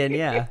 electricity, and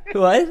yeah.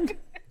 What?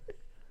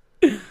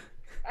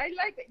 I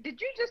like it.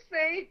 Did you just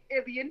say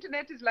the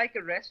internet is like a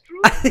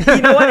restroom?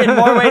 You know what? In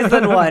more ways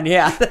than one.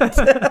 Yeah,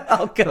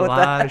 I'll go There's a with lot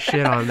that. of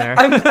shit on there.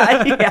 I'm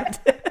glad.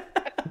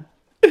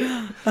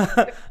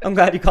 I'm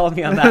glad you called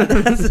me on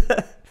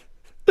that.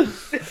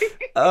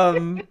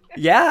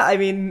 Yeah, I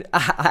mean,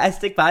 I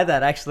stick by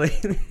that actually.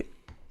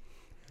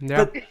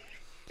 Yeah. But-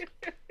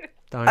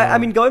 I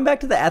mean, going back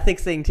to the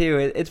ethics thing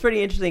too, it's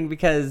pretty interesting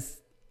because,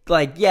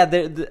 like, yeah,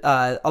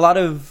 a lot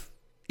of,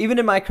 even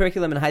in my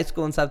curriculum in high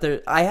school and stuff,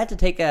 I had to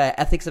take a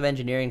ethics of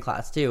engineering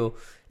class too,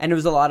 and it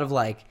was a lot of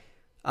like,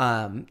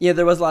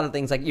 there was a lot of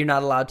things like you're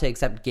not allowed to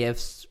accept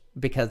gifts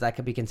because that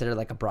could be considered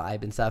like a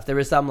bribe and stuff. There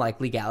was some like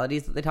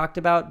legalities that they talked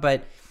about,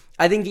 but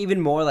I think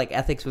even more like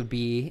ethics would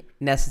be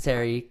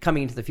necessary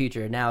coming into the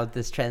future. Now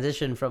this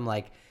transition from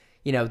like,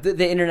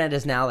 the internet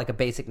is now like a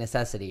basic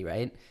necessity,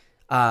 right?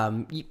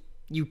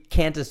 You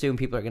can't assume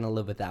people are going to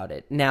live without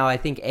it. Now, I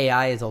think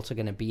AI is also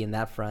going to be in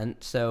that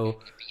front. So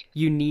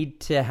you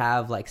need to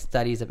have like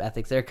studies of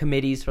ethics. There are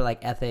committees for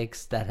like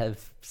ethics that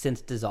have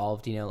since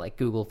dissolved, like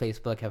Google,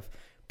 Facebook have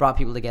brought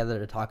people together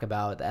to talk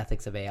about the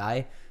ethics of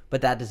AI, but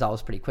that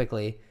dissolves pretty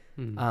quickly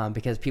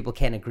because people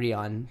can't agree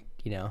on,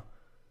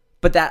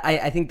 but that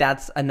I think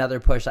that's another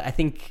push. I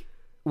think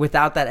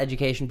without that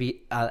education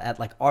be at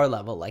like our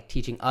level, like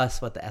teaching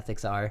us what the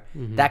ethics are,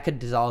 that could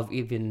dissolve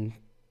even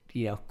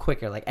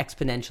quicker, like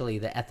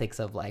exponentially. The ethics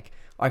of like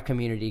our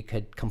community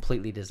could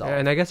completely dissolve.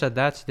 And I guess at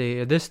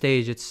this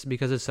stage, it's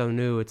because it's so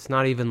new. It's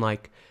not even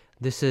like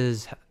this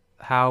is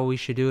how we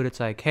should do it. It's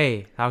like,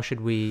 hey, how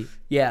should we?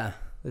 Yeah.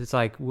 It's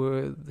like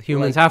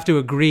humans have to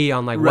agree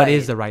on like what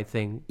is the right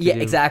thing. To do.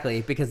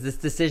 Exactly. Because this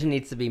decision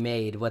needs to be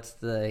made. What's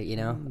the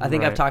I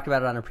think I've talked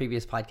about it on a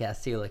previous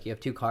podcast too. Like you have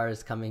two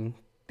cars coming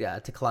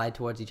to collide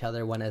towards each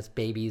other. One has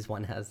babies,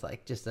 one has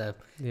like just a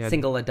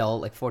single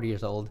adult, like 40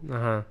 years old.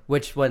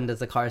 Which one does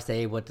the car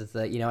say? What does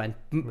the and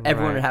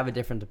everyone would have a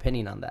different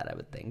opinion on that, I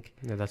would think.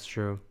 Yeah, that's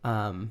true.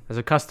 As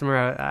a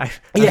customer, I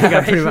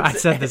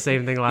said the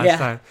same thing last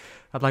time.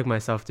 I'd like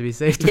myself to be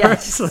saved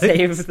first. Like,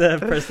 save the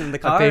person in the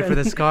car. I paid for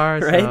this car,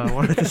 right? So I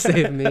wanted to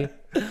save me.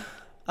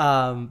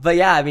 But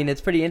yeah, I mean,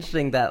 it's pretty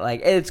interesting that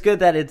like it's good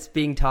that it's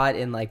being taught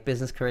in like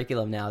business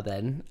curriculum now.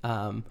 Then,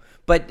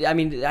 but I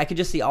mean, I could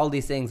just see all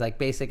these things like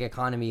basic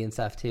economy and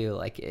stuff too.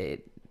 Like,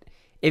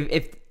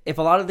 if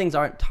a lot of things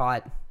aren't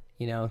taught,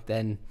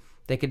 then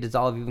they could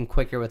dissolve even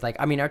quicker with like.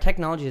 I mean, our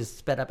technology has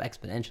sped up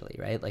exponentially,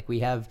 right? Like we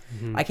have.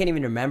 I can't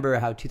even remember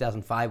how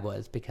 2005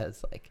 was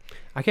because like.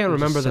 I can't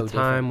remember the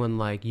time when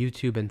like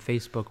YouTube and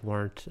Facebook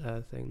weren't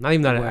a thing. Not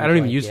even that. I don't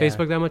even use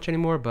Facebook that much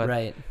anymore. But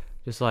right.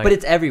 Just like, but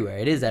it's everywhere.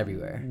 It is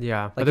everywhere.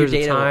 Yeah, like but there's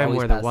a time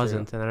where there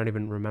wasn't, and I don't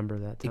even remember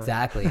that time.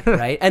 Exactly,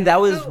 right? And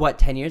that was what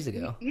 10 years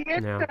ago.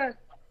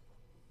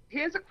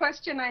 here's a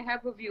question I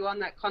have of you on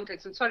that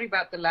context. And sorry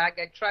about the lag.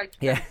 I tried to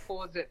kind of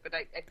pause it, but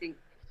I think.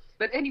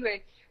 But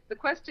anyway, the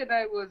question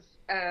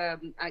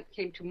I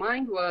came to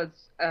mind was,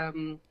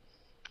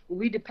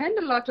 we depend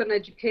a lot on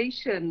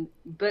education,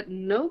 but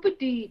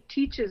nobody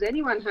teaches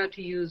anyone how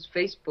to use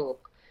Facebook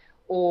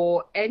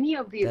or any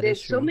of the.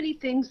 There's so many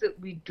things that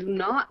we do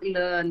not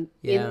learn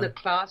in the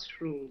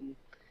classroom.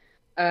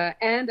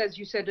 And as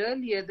you said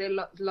earlier, there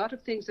are a lot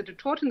of things that are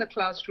taught in the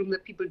classroom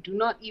that people do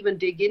not even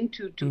dig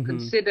into to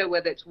consider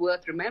whether it's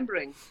worth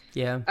remembering.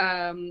 Yeah.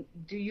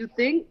 Do you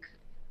think?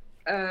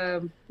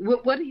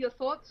 What are your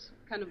thoughts?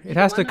 Kind of. It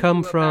has to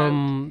come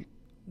from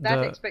that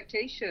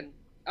expectation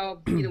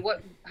of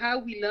how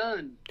we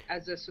learn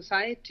as a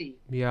society.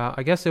 Yeah,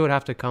 I guess it would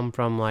have to come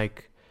from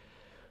like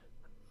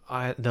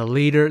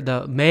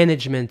the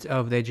management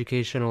of the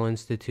educational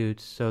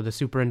institutes. So the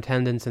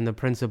superintendents and the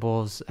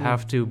principals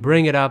have to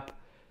bring it up.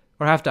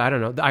 Or I don't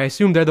know. I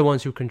assume they're the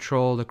ones who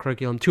control the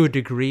curriculum to a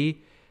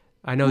degree.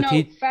 I know.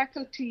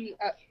 Faculty.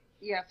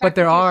 But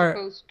there are.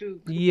 Supposed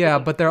to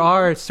but there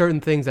are certain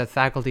things that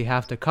faculty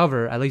have to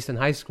cover, at least in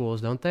high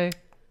schools, don't they?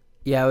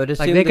 Yeah, I would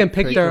assume like they can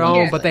pick their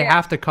own, but they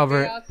have to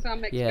cover. There are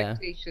some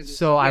expectations.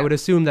 So I would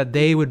assume that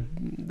they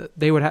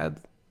would have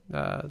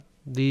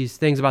these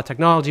things about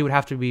technology would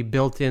have to be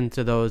built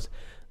into those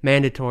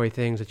mandatory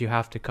things that you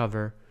have to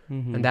cover,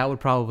 and that would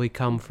probably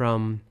come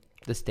from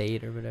the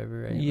state or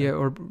whatever, right?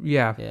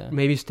 Yeah,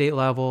 maybe state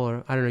level,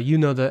 or I don't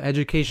know. The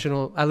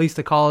educational, at least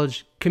the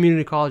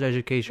community college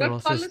educational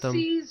system.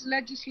 Policies,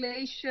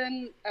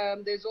 legislation.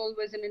 There's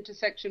always an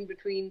intersection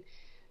between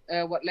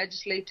what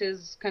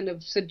legislators kind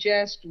of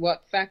suggest,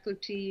 what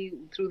faculty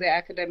through their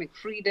academic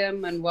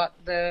freedom, and what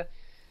the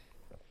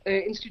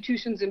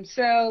institutions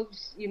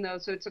themselves.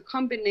 So it's a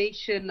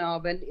combination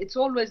of, and it's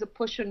always a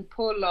push and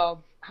pull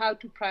of how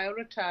to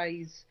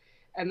prioritize.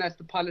 And that's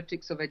the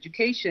politics of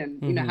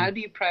education. How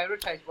do you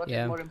prioritize what's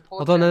more important?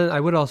 Although then I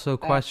would also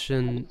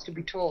question to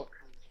be taught.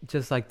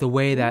 Just like the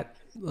way that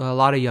a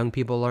lot of young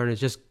people learn is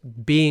just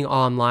being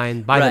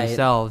online by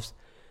themselves.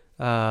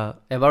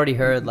 I've already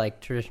heard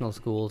like traditional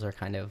schools are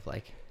kind of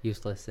like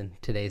useless in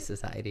today's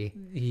society.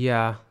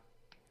 Yeah.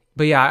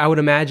 But yeah, I would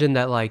imagine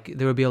that like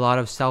there would be a lot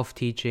of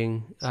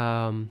self-teaching.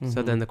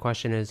 So then the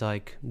question is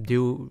like,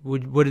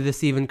 would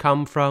this even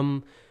come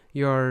from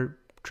your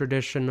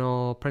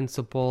traditional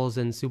principals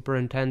and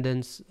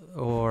superintendents?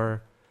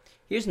 Or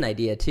here's an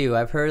idea too.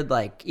 I've heard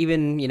like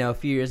even a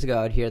few years ago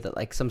I'd hear that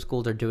like some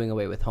schools are doing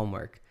away with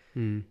homework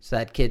so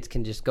that kids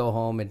can just go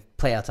home and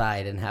play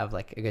outside and have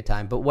like a good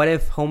time. But what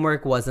if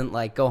homework wasn't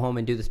like go home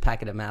and do this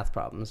packet of math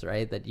problems,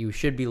 right, that you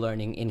should be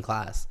learning in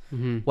class?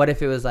 What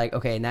if it was like,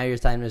 okay, now your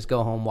time to just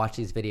go home, watch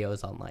these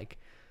videos on like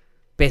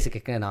basic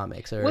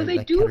economics or they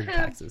like do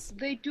taxes?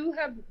 They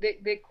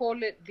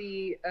call it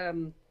the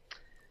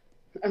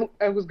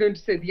I was going to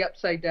say the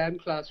upside down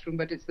classroom,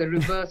 but it's the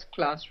reverse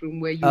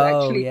classroom where you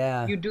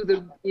you do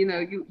the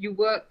you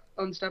work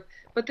on stuff.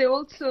 But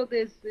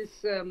there's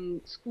this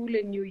school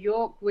in New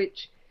York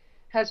which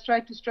has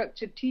tried to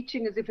structure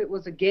teaching as if it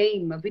was a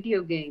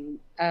video game,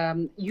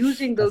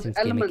 using those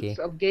elements gimmicky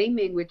of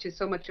gaming, which is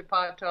so much a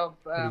part of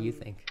what do you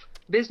think?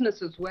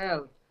 Business as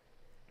well.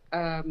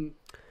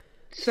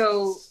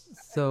 So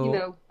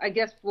I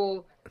guess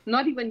for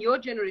not even your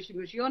generation,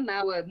 because you're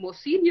now a more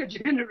senior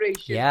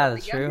generation. Yeah,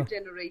 that's the younger true.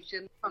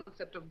 generation, the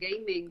concept of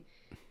gaming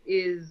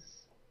is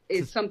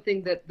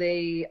something that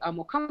they are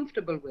more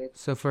comfortable with.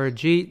 So for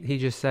Ajit, he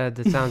just said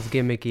that sounds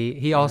gimmicky.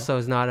 He also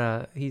is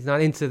he's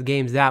not into the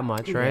games that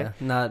much, right? Yeah,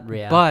 not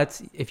real.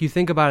 But if you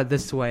think about it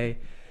this way,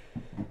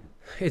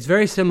 it's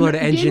very similar to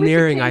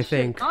engineering, I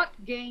think. Not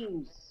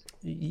games.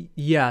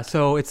 Yeah,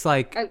 so it's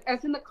like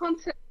as in the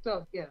concept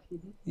of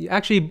You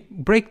actually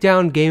break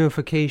down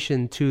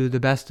gamification to the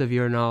best of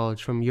your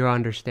knowledge from your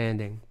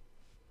understanding.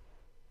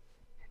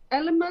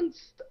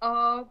 Elements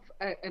of,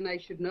 and I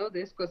should know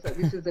this because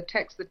this is a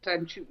text that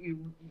I'm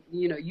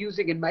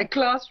using in my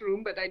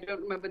classroom, but I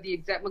don't remember the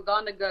exact.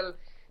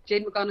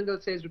 Jane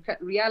McGonigal says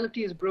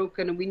reality is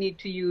broken, and we need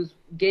to use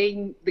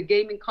the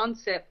gaming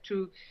concept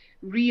to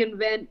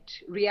reinvent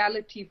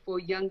reality for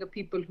younger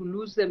people who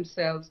lose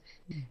themselves.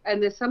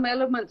 And there's some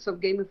elements of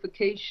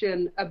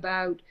gamification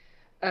about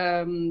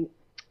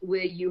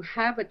where you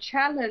have a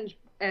challenge,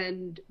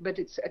 but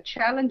it's a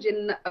challenge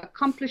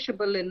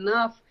accomplishable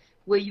enough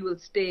where you will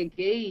stay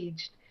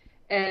engaged,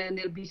 and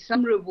there'll be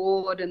some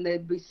reward, and there'll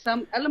be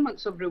some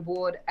elements of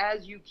reward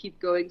as you keep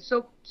going.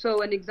 So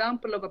an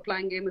example of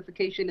applying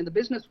gamification in the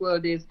business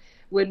world is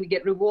when we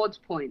get rewards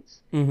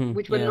points,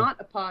 which were not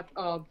a part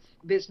of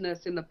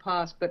business in the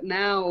past, but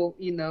now,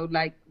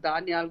 like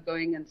Daniel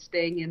going and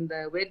staying in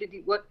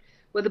what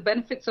were the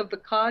benefits of the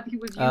card he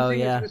was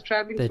using as he was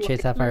traveling? The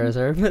Chase Sapphire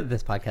Reserve.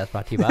 This podcast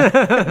brought to you by.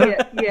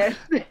 Yes.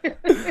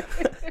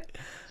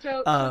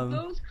 So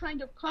those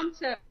kind of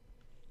concepts,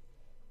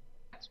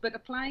 but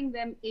applying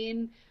them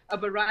in a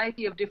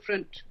variety of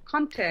different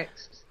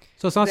contexts.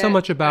 So it's not so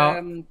much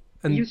about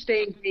And you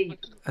stay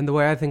engaged. And the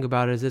way I think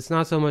about it is, it's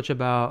not so much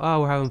about,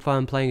 oh, we're having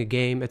fun playing a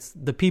game. It's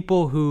the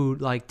people who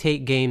like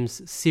take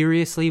games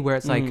seriously, where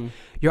it's like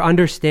you're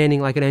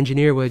understanding, like an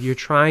engineer would. You're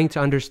trying to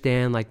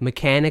understand like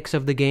mechanics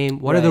of the game.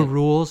 What are the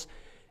rules,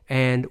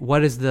 and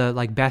what is the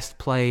like best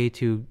play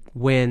to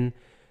win?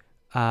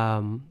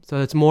 So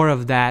it's more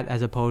of that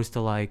as opposed to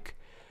like,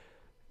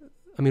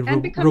 I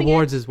mean,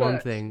 rewards is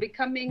one thing.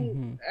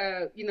 Becoming,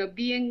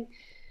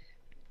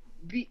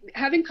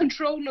 having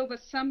control over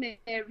some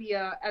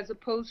area as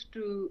opposed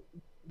to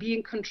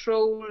being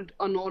controlled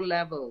on all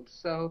levels.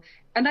 So,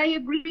 and I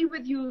agree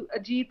with you,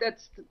 Ajit,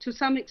 that to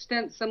some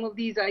extent, some of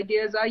these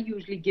ideas are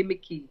usually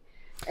gimmicky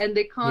and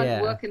they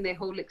can't work in their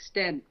whole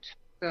extent.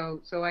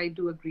 So I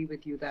do agree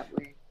with you that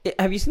way.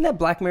 Have you seen that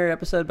Black Mirror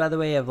episode, by the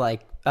way, of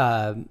like,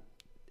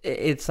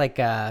 it's like,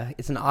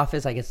 it's an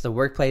office, I guess it's a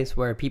workplace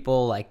where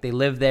people like, they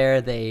live there,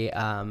 they,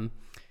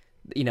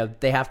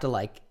 they have to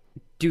like,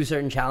 do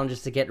certain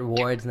challenges to get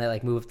rewards, and they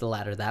like move up the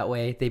ladder that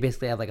way. They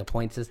basically have like a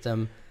point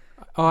system.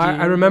 Oh,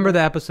 I remember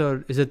the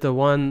episode. Is it the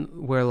one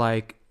where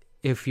like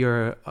if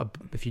you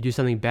do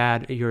something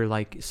bad, your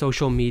like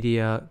social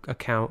media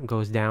account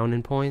goes down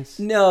in points?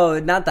 No,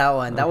 not that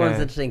one. That one's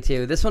interesting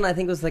too. This one I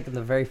think was like in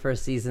the very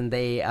first season.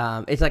 They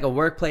it's like a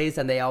workplace,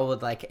 and they all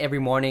would like every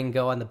morning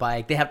go on the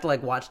bike. They have to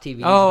like watch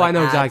TV. Oh, like, I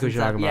know exactly what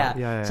you're talking about.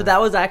 Yeah. So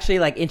that was actually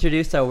like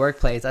introduced to a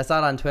workplace. I saw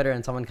it on Twitter,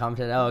 and someone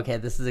commented, "Oh, okay,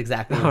 this is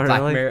exactly the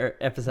Black Mirror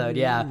episode."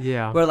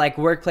 Yeah. Where like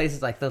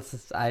workplaces like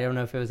this, I don't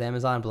know if it was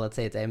Amazon, but let's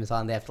say it's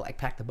Amazon. They have to like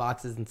pack the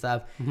boxes and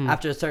stuff.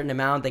 After a certain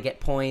amount, they get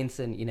points,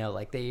 and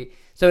like they.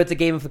 So it's a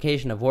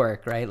gamification of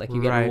work, right? Like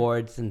you get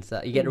rewards, and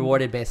so you get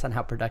rewarded based on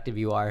how productive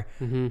you are.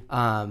 What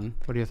are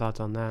your thoughts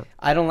on that?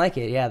 I don't like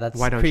it. Yeah, that's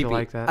why don't creepy. you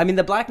like that? I mean,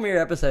 the Black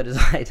Mirror episode is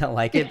why I don't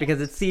like it,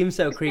 because it seems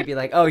so creepy.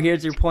 Like, oh,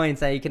 here's your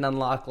points. Now you can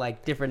unlock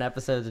like different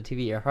episodes of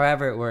TV or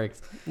however it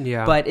works.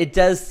 Yeah. But it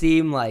does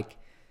seem like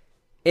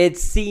it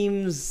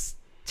seems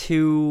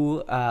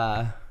too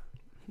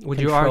would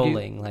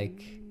controlling, you argue?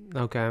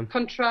 Like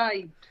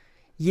contrived.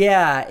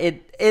 Yeah,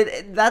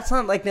 it that's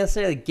not like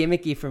necessarily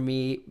gimmicky for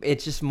me.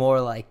 It's just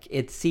more like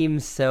it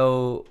seems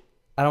so,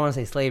 I don't want to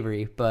say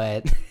slavery,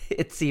 but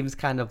it seems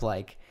kind of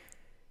like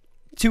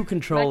too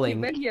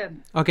controlling.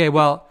 Okay,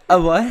 well,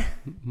 what?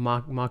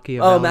 Machiavelli.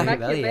 Oh,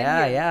 Machiavelli.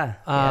 Yeah.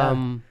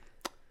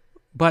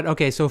 But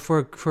okay, so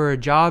for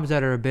jobs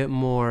that are a bit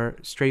more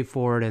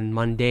straightforward and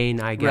mundane,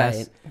 I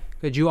guess,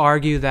 could you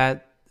argue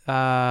that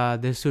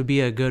this would be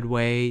a good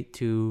way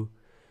to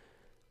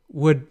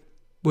would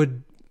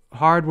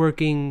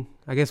hardworking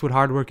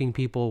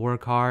people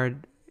work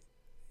hard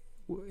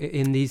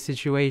in these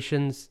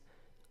situations?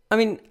 I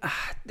mean,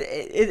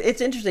 it's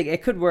interesting.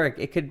 It could work.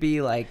 It could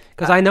be like,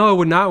 because I know it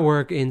would not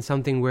work in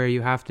something where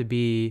you have to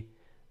be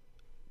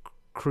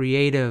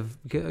creative.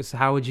 Because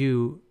how would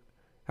you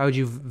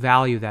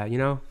value that?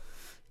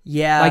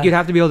 Yeah, like you'd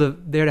have to be able to.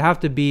 There'd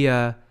have to be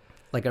a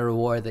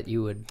reward that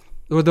you would,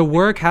 or the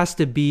work has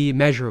to be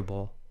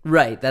measurable.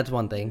 Right, that's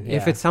one thing. Yeah.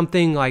 If it's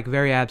something like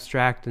very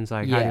abstract, and it's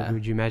like, how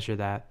would you measure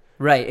that?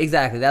 Right,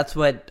 exactly. That's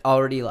what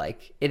already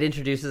like it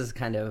introduces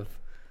kind of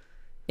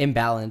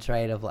imbalance,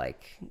 right? Of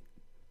like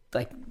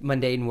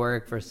mundane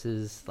work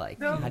versus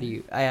like how do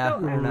you? I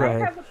have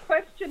a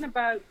question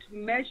about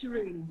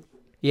measuring.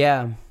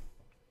 Yeah.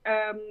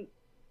 And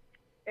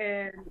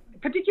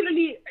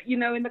particularly,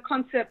 in the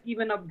concept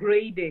even of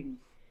grading,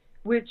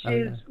 which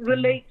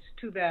relates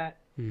to that.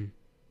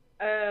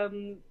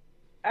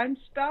 I'm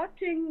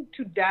starting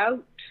to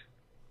doubt,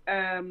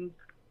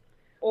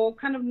 or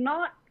kind of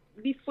not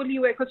be fully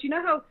aware, because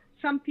how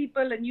some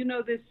people, and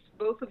this,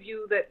 both of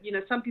you, that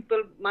some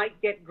people might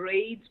get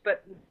grades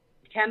but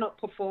cannot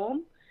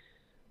perform.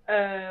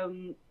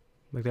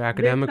 Like they're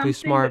academically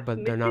smart,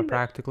 but they're not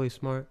practically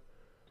smart.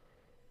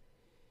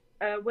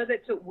 Whether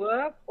it's at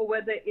work or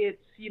whether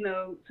it's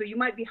so you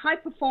might be high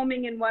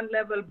performing in one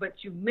level,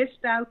 but you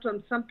missed out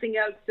on something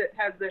else that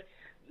has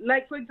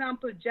like for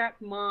example Jack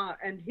Ma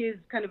and his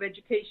kind of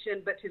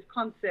education, but his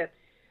concept.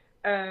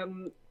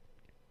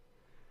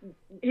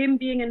 Him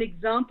being an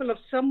example of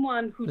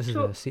someone who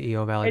took is the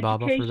CEO of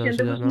Alibaba. For those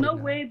there was no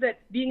way that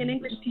being an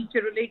English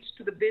teacher relates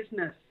to the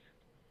business.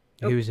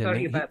 He was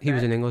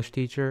an English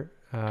teacher.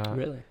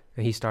 Really?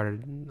 And he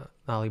started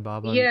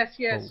Alibaba. Yes.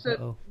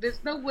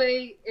 There's no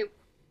way it.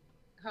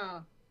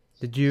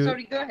 Did you?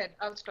 Sorry, go ahead.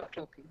 I'll stop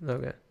talking.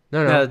 Okay.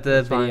 No.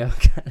 The video.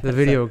 The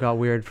video got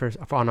weird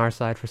on our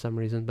side for some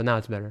reason, but now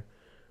it's better.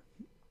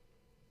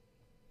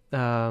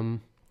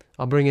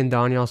 I'll bring in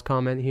Daniel's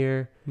comment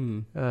here.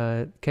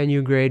 Can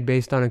you grade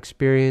based on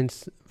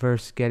experience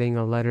versus getting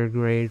a letter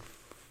grade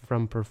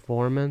from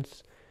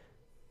performance?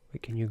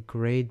 Wait, can you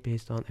grade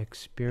based on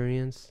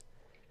experience?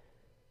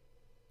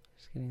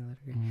 I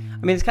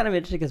mean, it's kind of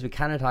interesting because we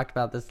kind of talked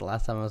about this the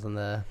last time I was on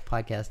the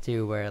podcast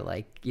too, where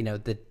like,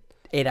 the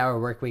 8-hour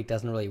work week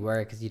doesn't really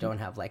work because you don't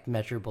have like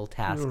measurable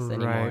tasks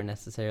anymore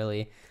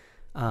necessarily.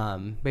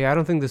 But yeah, I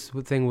don't think this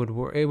thing would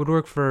work. It would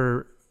work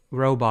for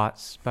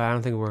robots, but I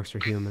don't think it works for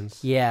humans.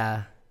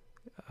 Yeah.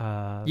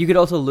 You could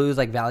also lose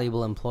like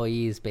valuable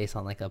employees based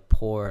on like a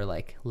poor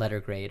like letter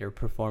grade or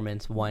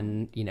performance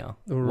one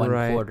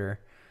Right. quarter.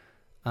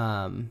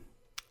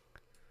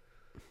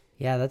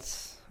 Yeah,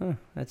 that's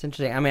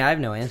interesting. I mean, I have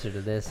no answer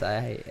to this.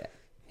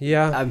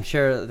 Yeah. I'm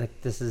sure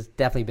that this has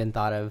definitely been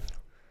thought of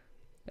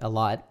a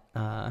lot,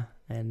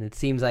 and it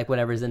seems like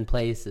whatever's in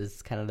place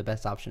is kind of the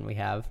best option we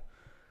have.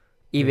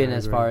 Even Yeah, I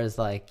as agree. far as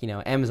like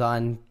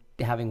Amazon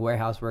having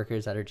warehouse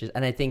workers that are just,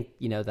 and I think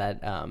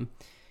that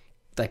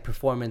like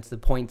performance, the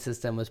point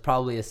system was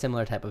probably a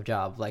similar type of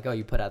job. Like, oh,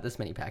 you put out this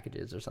many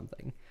packages or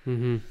something.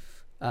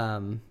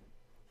 Mm-hmm.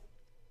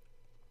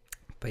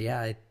 But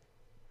yeah,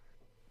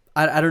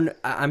 I don't.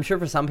 I'm sure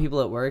for some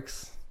people it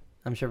works.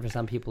 I'm sure for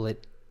some people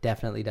it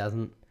definitely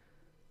doesn't.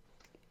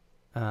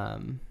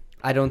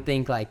 I don't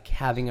think like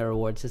having a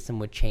reward system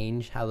would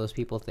change how those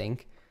people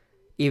think.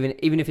 Even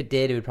if it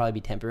did, it would probably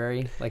be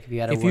temporary. Like if you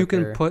had a If you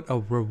can worker- put a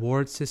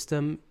reward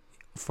system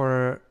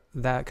for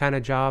that kind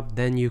of job,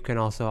 then you can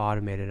also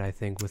automate it, I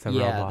think, with a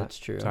yeah, robot. that's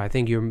true. So I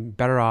think you're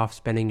better off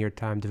spending your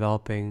time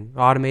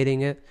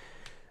automating it,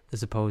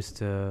 as opposed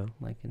to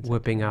Like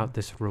whipping out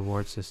this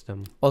reward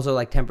system. Also,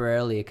 like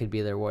temporarily, it could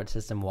be the reward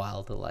system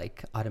while the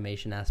like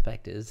automation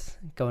aspect is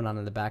going on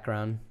in the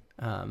background.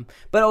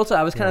 But also,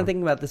 I was kind of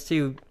thinking about this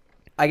too.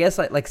 I guess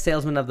like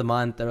salesman of the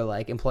month or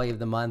like employee of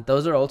the month,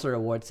 those are also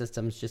reward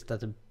systems just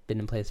that have been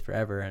in place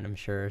forever, and I'm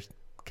sure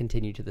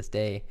continue to this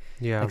day.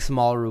 Yeah. Like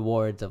small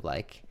rewards of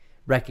like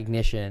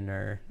recognition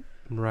or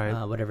Right.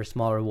 whatever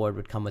small reward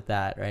would come with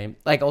that, right?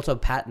 Like also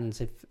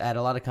patents. If at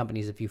a lot of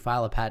companies, if you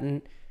file a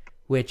patent,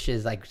 which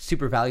is like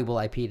super valuable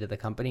IP to the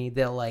company,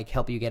 they'll like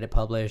help you get it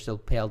published. They'll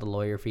pay all the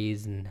lawyer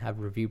fees and have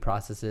review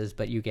processes,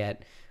 but you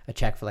get a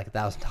check for like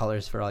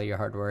 $1,000 for all your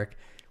hard work.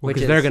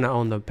 Because they're going to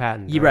own the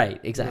patent. You're right,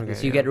 exactly. Okay,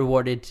 so you yeah. get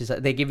rewarded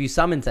they give you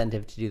some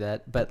incentive to do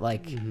that, but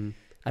like,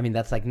 I mean,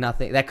 that's like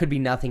nothing. That could be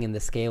nothing in the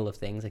scale of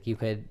things. Like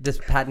this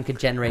patent could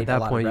generate At a that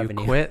lot point, of you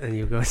revenue. quit and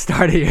you go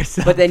start it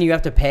yourself. But then you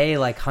have to pay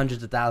like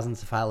hundreds of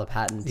thousands to file a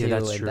patent too, Yeah,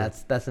 that's and true.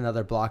 that's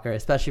another blocker,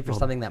 especially for Well,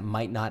 something that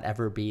might not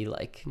ever be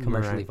like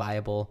commercially right.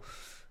 viable.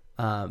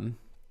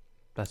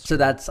 That's So true.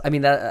 that's, I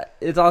mean, that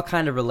it's all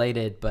kind of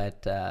related,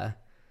 but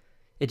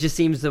it just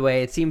seems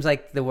it seems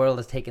like the world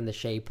has taken the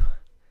shape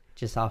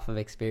just off of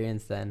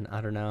experience. Then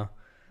I don't know.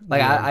 Like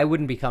Yeah. I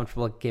wouldn't be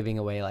comfortable giving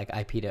away like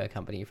IP to a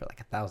company for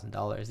like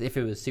 $1,000 if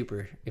it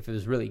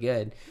was really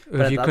good.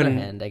 But If on you the other couldn't-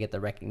 hand, I get the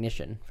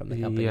recognition from the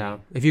company. Yeah.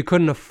 If you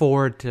couldn't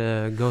afford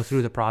to go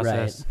through the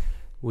process,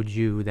 would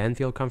you then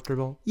feel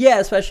comfortable? Yeah,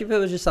 especially if it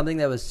was just something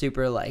that was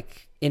super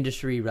like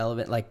industry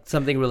relevant, like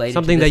something related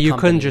Something to that this you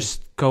company. couldn't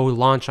just go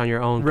launch on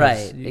your own. 'cause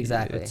Right,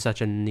 exactly. It's such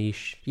a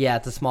niche. Yeah,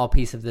 it's a small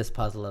piece of this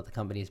puzzle that the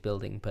company's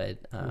building, but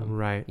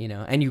Right.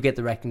 and you get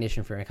the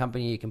recognition for a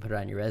company. You can put it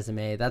on your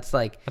resume. That's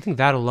like, I think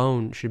that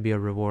alone should be a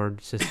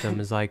reward system.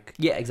 Is like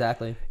yeah,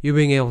 exactly. you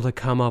being able to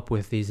come up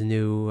with these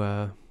new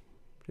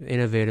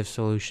innovative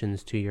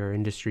solutions to your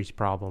industry's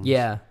problems.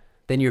 Yeah,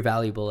 then you're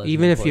valuable. As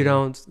Even an if you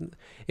employee. don't,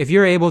 if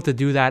you're able to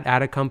do that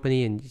at a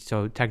company, and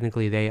so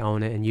technically they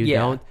own it and you Yeah.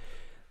 don't,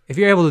 if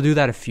you're able to do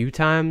that a few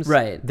times,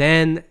 Right.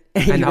 then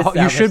You you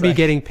establish, should be like-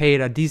 getting paid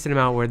a decent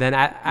amount. Where then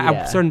at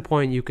Yeah. a certain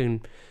point you can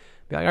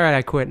be like, all right,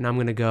 I quit and I'm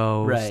gonna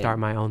go Right. start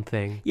my own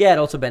thing. Yeah, it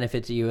also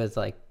benefits you as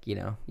like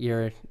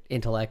your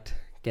intellect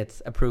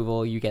gets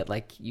approval. You get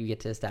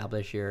to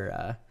establish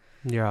your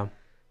Yeah.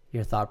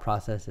 thought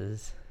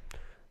processes.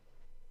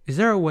 Is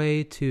there a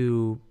way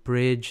to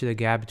bridge the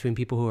gap between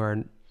people who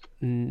are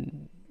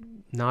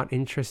not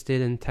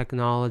interested in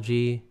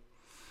technology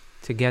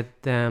to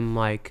get them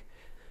like,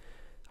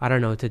 I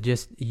don't know, to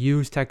just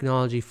use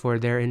technology for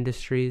their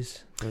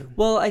industries?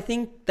 Well, I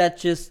think that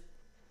just,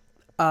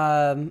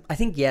 I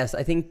think yes.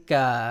 I think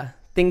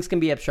things can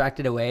be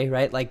abstracted away,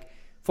 right? Like,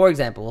 for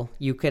example,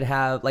 you could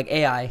have like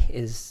AI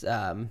is,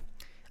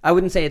 I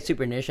wouldn't say it's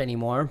super niche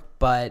anymore,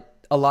 but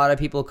a lot of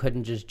people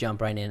couldn't just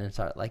jump right in and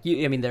start like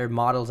I mean, there are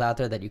models out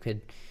there that you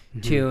could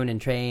tune and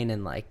train,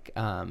 and like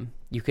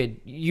you could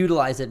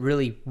utilize it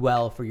really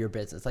well for your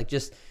business, like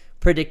just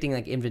predicting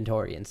like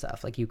inventory and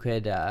stuff. Like you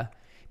could,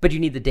 but you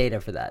need the data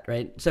for that,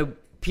 right? So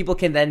people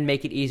can then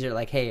make it easier.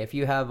 Like, hey, if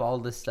you have all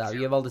this stuff,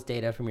 you have all this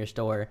data from your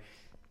store,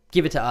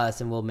 give it to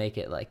us and we'll make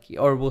it like,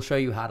 or we'll show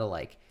you how to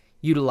like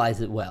utilize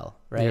it well,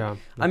 right? Yeah.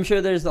 I'm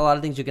sure there's a lot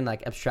of things you can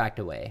like abstract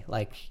away.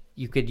 Like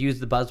you could use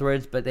the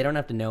buzzwords, but they don't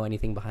have to know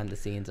anything behind the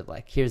scenes of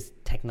like, here's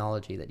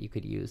technology that you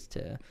could use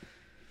to,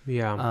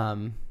 Yeah.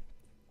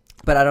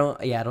 but I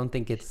don't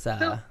think it's,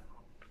 So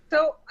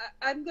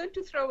I'm going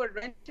to throw a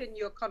wrench in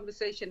your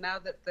conversation now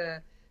that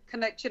the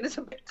connection is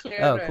a bit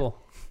clearer. oh, cool.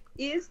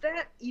 Is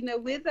that,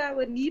 with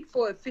our need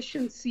for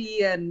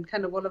efficiency and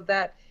kind of all of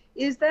that,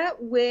 is that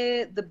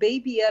where the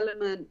baby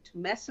element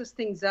messes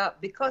things up?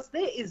 Because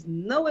there is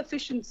no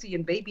efficiency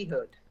in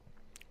babyhood.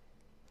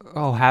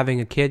 Oh, having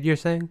a kid, you're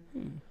saying?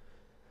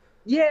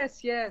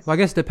 Yes. Well, I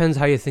guess it depends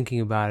how you're thinking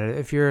about it.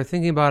 If you're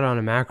thinking about it on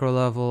a macro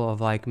level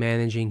of like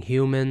managing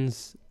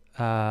humans,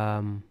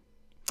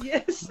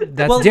 Yes.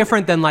 that's Well,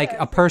 different than like yes,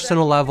 a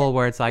personal exactly. level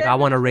where it's like I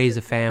want to raise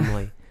a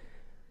family.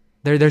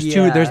 There's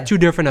Yeah. two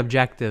different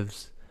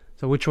objectives.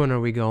 So which one are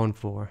we going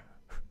for?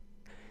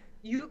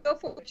 You go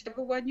for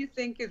whichever one you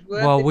think is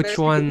worth Well, which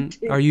one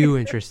investigating. are you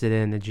interested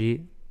in,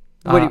 Ajit?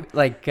 What do you,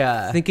 like?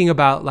 Thinking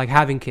about like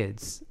having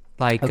kids.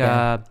 Like,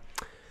 Okay.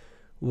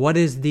 what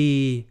is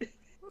the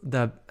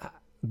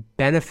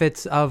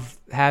benefits of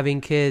having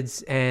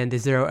kids, and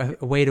is there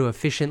a way to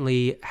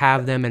efficiently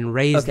have them and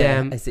raise Okay,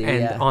 them? I see, And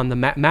yeah. on the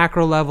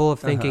macro level of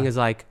thinking Uh-huh. is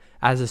like,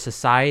 as a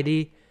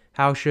society,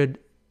 how should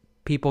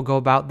people go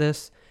about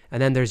this?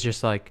 And then there's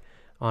just like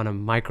on a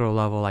micro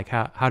level, like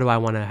how do I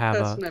want to have a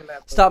Personal level.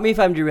 Stop me if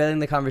I'm derailing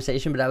the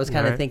conversation, but I was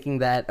kind of Right. thinking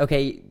that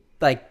okay,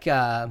 like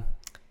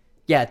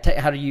yeah,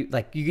 how do you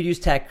like? You could use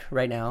tech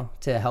right now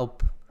to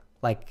help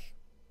like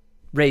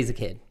raise a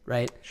kid,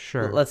 right?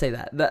 Sure. Let's say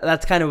that.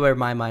 That's kind of where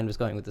my mind was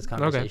going with this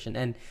conversation.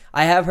 And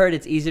I have heard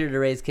it's easier to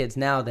raise kids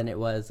now than it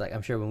was, like,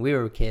 I'm sure when we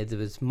were kids, it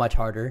was much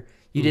harder.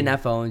 You didn't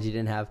have phones. You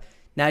didn't have,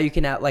 now you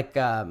can have like,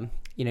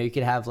 you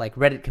could have like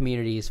Reddit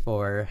communities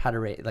for how to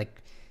raise,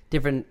 like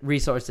different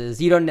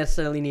resources. You don't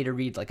necessarily need to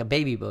read like a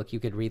baby book. You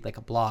could read like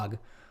a blog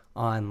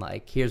on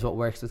like, here's what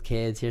works with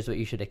kids. Here's what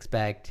you should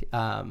expect.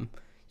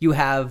 You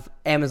have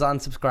Amazon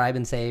Subscribe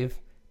and Save.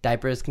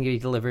 Diapers can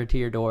get delivered to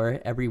your door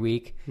every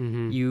week.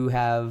 You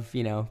have,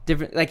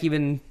 different, like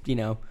even,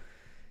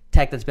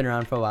 tech that's been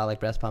around for a while, like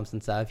breast pumps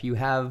and stuff. You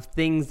have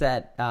things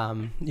that,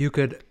 you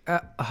could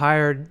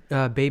hire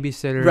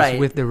babysitters Right.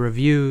 with the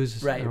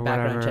reviews, right, or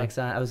background whatever. checks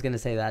on. I was going to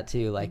say that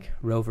too, like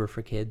Rover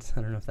for kids.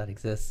 I don't know if that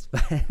exists,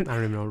 but I don't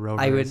even know what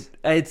Rover I would, is.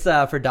 it's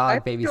for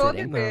dog I'm sure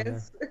babysitting. there No,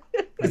 is. I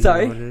don't know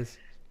Sorry? what it is.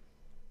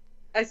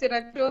 I said,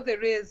 I'm sure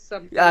there is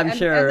something. I'm and,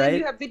 sure, and then right?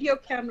 you have video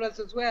cameras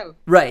as well.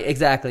 Right,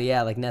 exactly.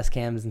 Yeah, like Nest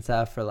cams and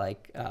stuff for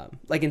like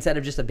instead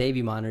of just a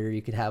baby monitor,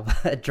 you could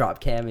have a drop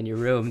cam in your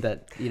room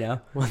that,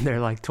 When they're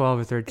like 12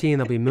 or 13,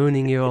 they'll be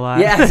mooning you a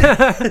lot.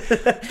 Yeah.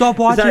 Stop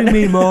watching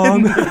me,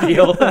 Mom.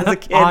 Real as a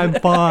kid. I'm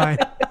fine.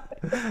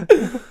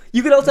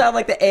 You could also have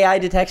like the AI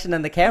detection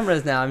on the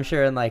cameras now, I'm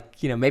sure, and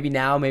like, maybe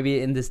now, maybe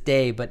in this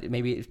day, but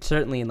maybe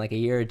certainly in like a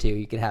year or two,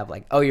 you could have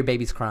like, oh, your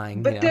baby's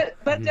crying. But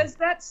does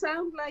that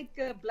sound like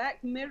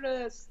Black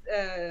Mirror's?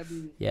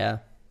 Yeah.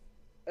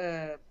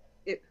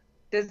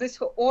 Does this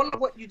all of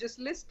what you just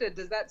listed?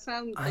 Does that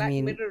sound I Black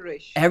mean,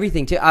 Mirror-ish?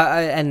 Everything too.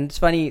 And it's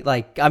funny,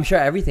 like, I'm sure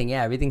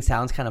everything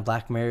sounds kind of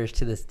Black Mirror-ish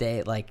to this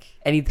day. Like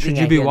anything. Should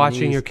I you be hear in the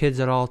watching news- your kids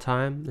at all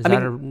time? Is I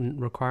that a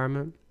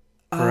requirement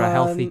for a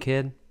healthy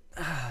kid?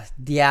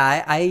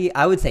 Yeah,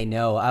 I would say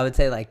no. I would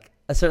say like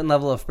a certain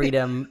level of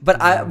freedom. But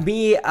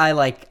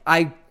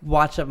I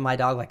watch up my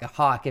dog like a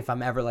hawk if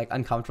I'm ever like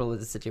uncomfortable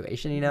with the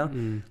situation,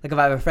 Like if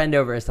I have a friend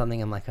over or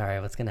something, I'm like, all right,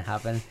 what's gonna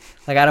happen?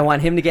 Like I don't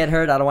want him to get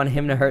hurt. I don't want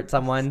him to hurt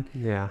someone.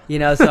 Yeah.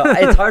 So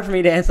it's hard for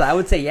me to answer. I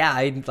would say yeah.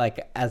 I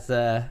like as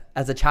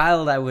a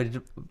child, I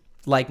would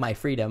like my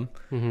freedom.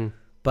 Mm-hmm.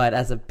 But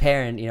as a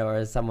parent, or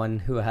as someone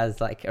who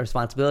has like a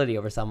responsibility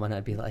over someone,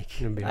 I'd be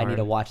like, It'd be I need hard.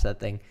 to watch that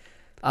thing.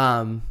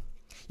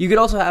 You could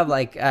also have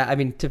like,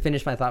 to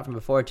finish my thought from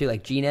before too,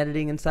 like gene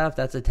editing and stuff.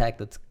 That's a tech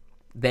that's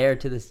there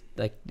to this,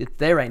 like it's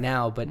there right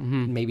now, but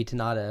maybe to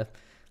not a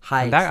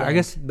high And that, extent. I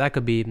guess that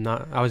could be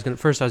not. I was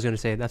gonna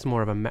say that's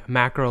more of a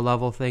macro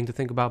level thing to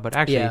think about, but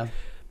actually, Yeah.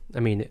 I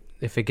mean,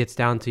 if it gets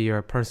down to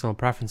your personal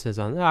preferences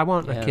on, I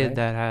want a Yeah, kid right.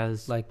 that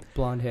has like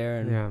blonde hair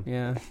and Yeah.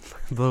 yeah.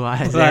 blue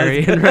eyes, Blue eyes.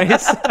 Aryan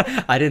race,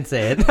 I didn't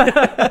say it.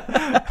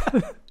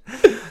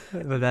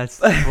 but that's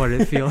what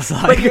it feels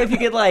But like. if you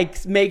could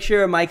like make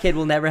sure my kid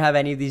will never have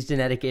any of these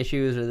genetic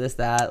issues or this,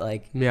 that,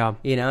 like, Yeah,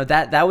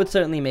 that would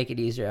certainly make it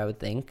easier, I would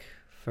think,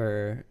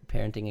 for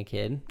parenting a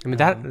kid. I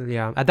mean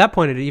yeah. At that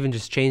point, it even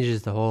just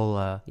changes the whole.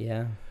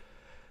 Yeah.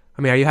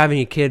 I mean, are you having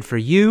a kid for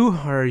you,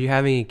 or are you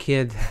having a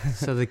kid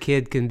so the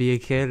kid can be a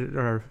kid,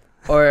 or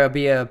Or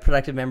be a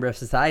productive member of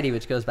society,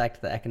 which goes back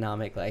to the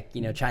economic, like,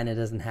 China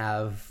doesn't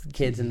have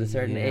kids in the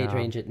certain age Yeah.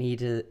 range it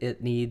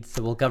needs,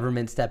 so will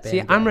government step in?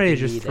 See, I'm ready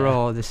to just throw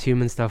all this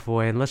human stuff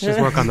away and let's just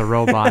work on the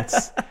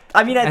robots.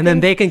 I mean, And then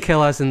they can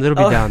kill us and it'll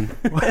be done.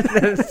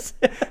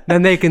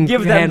 Then they can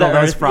give them handle the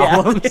those earth,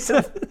 problems.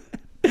 yeah.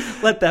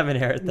 Let them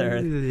inherit the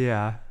earth.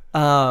 Yeah.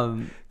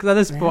 Um,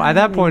 Because at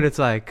that point, it's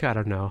like, I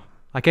don't know.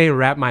 I can't even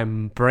wrap my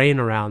brain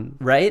around.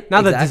 right?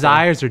 Now the Exactly.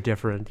 desires are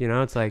different,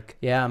 It's like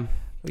Yeah.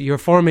 you're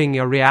forming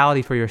a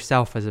reality for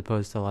yourself as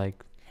opposed to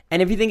like,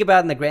 And if you think about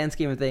it in the grand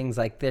scheme of things,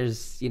 like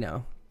there's, the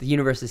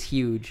universe is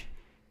huge.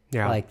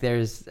 yeah. Like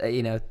there's,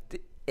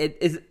 it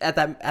is at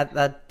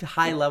that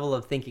high level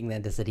of thinking.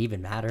 Then does it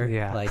even matter?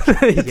 Yeah. Like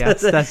Yes,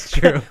 does it- that's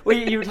true. Well,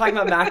 you were talking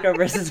about macro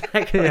versus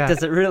micro. Yeah. Like,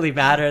 does it really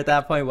matter at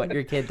that point what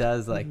your kid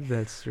does? Like,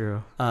 That's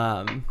true.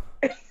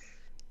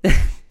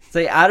 so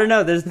yeah, I don't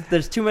know.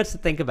 There's too much to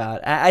think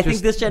about. I think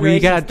Just- this we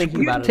generation gotta is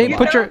thinking You about it. take- a lot.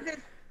 put your- that-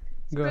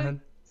 Go so- ahead.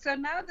 So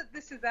now that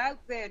this is out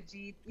there,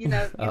 Jeet, you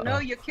know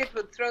your kid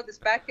will throw this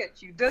back at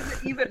you. Does it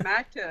even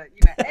matter?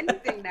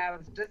 Anything now,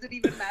 does it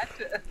even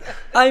matter?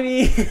 I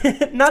mean,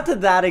 not to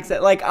that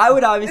extent. Like, I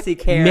would obviously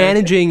care.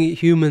 Managing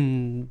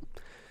human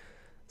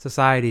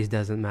societies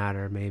doesn't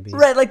matter, maybe.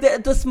 Right, like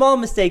the small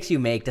mistakes you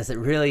make, does it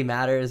really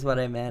matter? Is what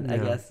I meant. I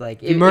Yeah. guess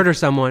like If you murder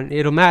someone,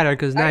 it'll matter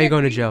because now I you're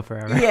going to agree. jail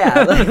forever.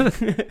 Yeah.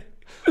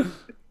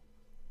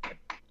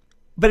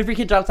 Like, But if your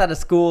kid drops out of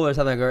school or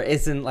something, or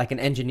isn't like an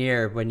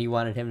engineer when you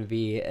wanted him to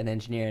be an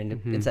engineer,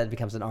 and instead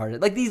becomes an artist,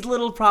 like these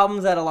little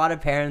problems that a lot of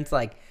parents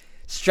like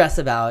stress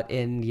about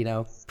in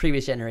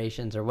previous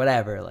generations or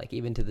whatever, like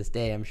even to this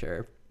day, I'm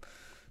sure.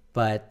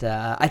 But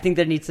I think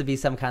there needs to be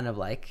some kind of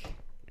like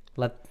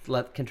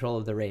let control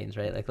of the reins,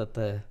 right? Like let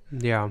the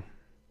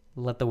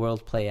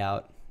world play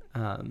out.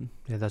 Yeah,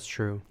 that's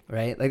true.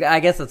 Right? Like I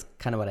guess that's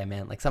kind of what I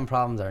meant. Like some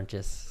problems aren't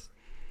just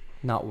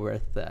not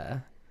worth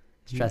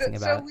stressing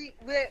about. So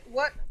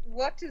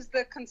what is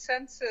the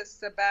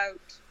consensus about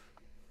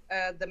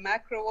the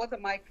macro or the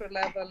micro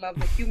level of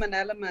the human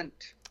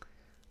element?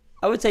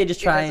 I would say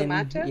just try and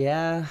matter?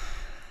 Yeah.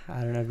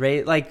 I don't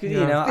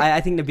know.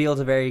 I think Nabil's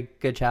a very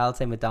good child.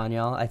 Same with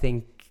Daniel. I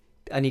think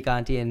Anik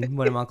Auntie and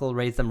Munam Uncle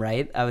raised them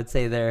right. I would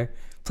say they're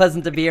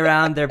pleasant to be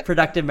around. They're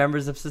productive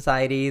members of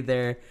society.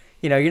 They're,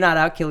 you're not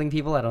out killing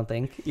people. I don't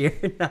think you're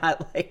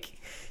not like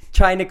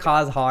trying to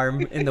cause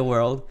harm in the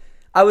world.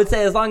 I would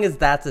say as long as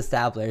that's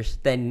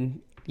established,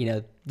 then,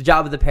 the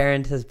job of the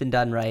parent has been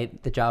done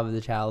right. The job of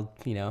the child,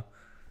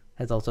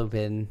 has also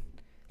been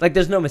like,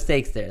 there's no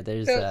mistakes there.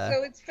 There's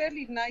so it's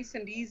fairly nice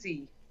and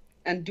easy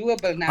and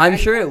doable now. I'm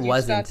sure it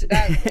wasn't.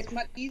 It's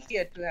much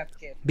easier to have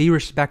kids. Be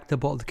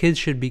respectable. The kids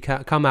should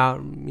come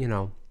out,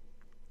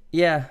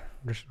 Yeah.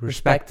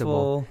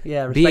 Respectable.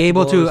 Yeah. Be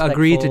able to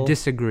agree to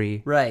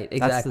disagree. Right.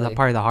 Exactly. That's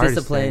probably the hardest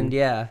Disciplined. thing.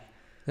 Yeah.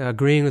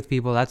 Agreeing with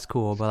people, that's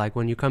cool. But like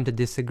when you come to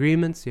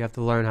disagreements, you have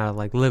to learn how to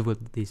like live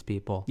with these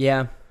people.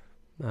 Yeah.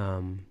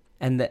 Daniel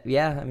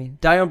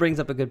brings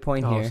up a good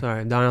point here. Oh,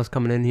 sorry. Daniel's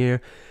coming in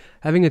here.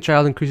 Having a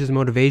child increases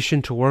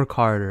motivation to work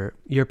harder.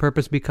 Your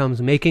purpose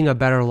becomes making a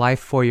better life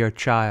for your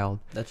child.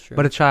 That's true.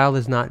 But a child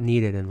is not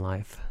needed in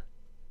life.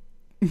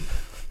 I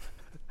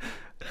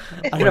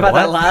don't know about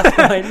that last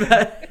point,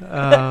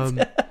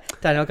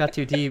 but Daniel got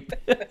too deep.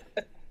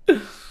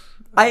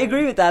 I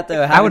agree with that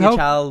though. Having a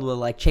child will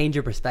like change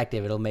your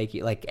perspective. It'll make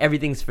you like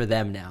everything's for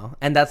them now,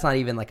 and that's not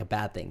even like a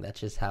bad thing. That's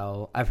just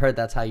how I've heard.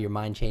 That's how your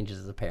mind changes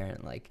as a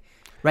parent. Like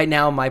right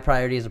now, my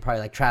priorities are probably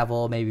like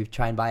travel, maybe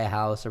try and buy a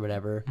house or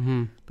whatever.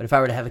 Mm-hmm. But if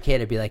I were to have a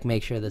kid, I'd be like,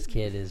 make sure this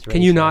kid is.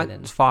 Can you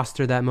not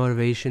foster that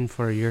motivation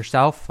for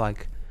yourself?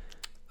 Like,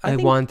 I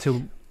want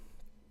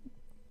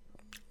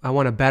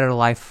a better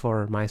life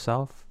for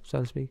myself,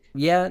 so to speak.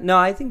 Yeah, no,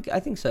 I think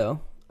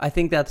so. I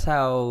think that's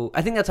how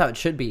it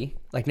should be.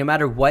 Like no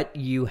matter what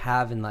you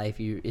have in life,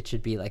 it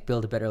should be like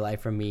build a better life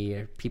for me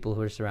or people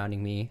who are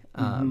surrounding me.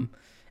 And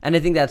I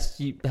think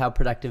that's how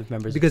productive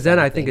members. Because then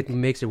I think it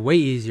makes it way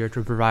easier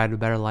to provide a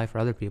better life for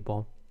other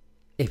people.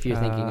 If you're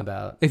thinking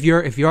about if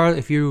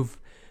you've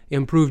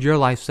improved your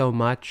life so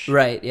much,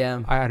 right?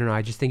 Yeah, I don't know.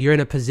 I just think you're in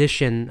a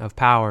position of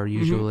power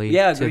usually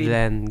to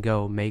then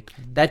go make.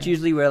 That's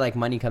usually where like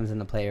money comes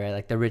into play, right?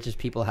 Like the richest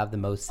people have the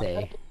most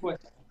say. We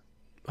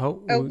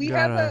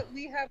have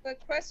a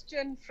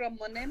question from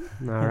Monim.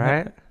 All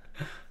right.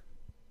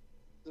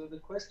 So the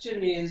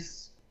question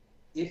is,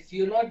 if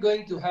you're not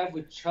going to have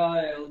a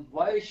child,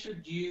 why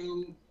should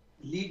you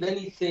leave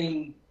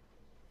anything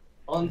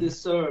on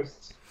this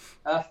earth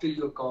after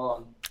you're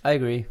gone? I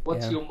agree.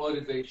 What's your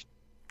motivation?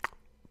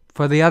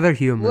 For the other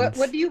humans.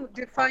 What do you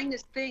define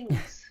as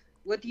things?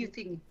 What do you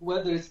think?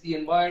 Whether it's the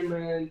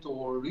environment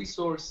or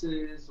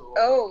resources or...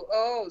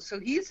 Oh, so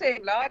he's a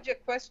larger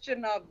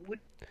question of...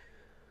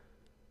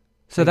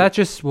 So that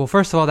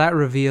first of all, that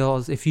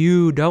reveals if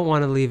you don't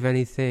want to leave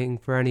anything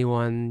for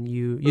anyone,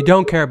 you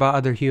don't care about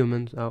other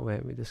humans. Oh,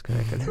 wait, we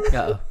disconnected.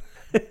 Uh-oh.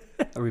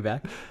 Are we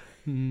back?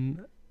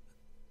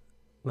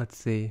 Let's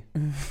see.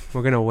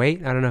 We're going to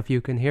wait. I don't know if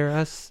you can hear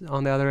us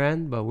on the other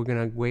end, but we're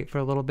going to wait for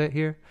a little bit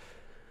here.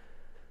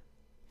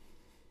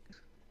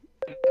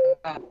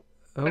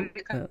 I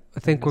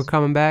think we're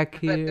coming back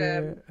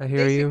here. I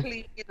hear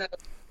you.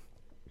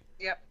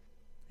 Yeah.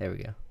 There we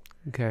go.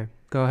 Okay.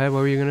 Go ahead. What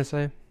were you going to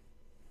say?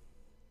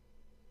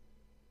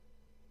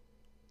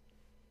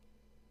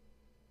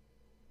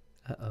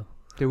 Uh-oh.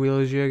 Did we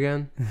lose you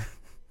again?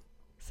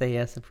 Say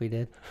yes if we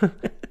did.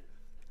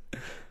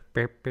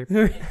 Beep, beep.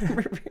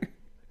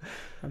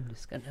 I'm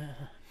just gonna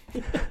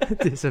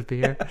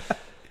disappear.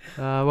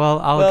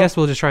 I guess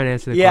we'll just try and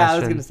answer the question. Yeah, I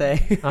was gonna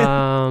say.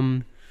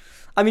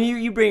 I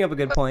mean, you bring up a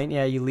good point.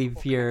 Yeah, you leave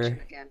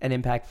an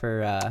impact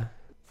for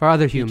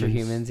other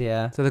humans.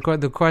 Yeah. So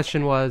the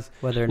question was,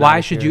 whether or not why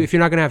should you, if you're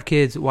not gonna have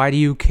kids, why do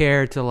you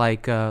care to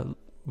like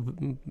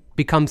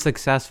become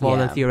successful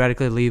and then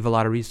theoretically leave a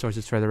lot of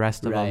resources for the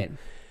rest of them?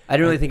 I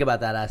didn't really think about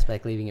that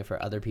aspect, leaving it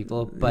for other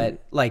people.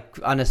 But like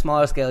on a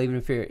smaller scale, even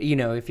if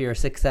if your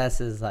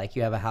success is like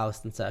you have a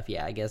house and stuff,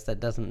 I guess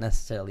that doesn't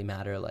necessarily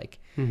matter. Like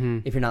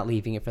if you're not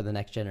leaving it for the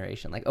next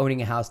generation, like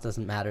owning a house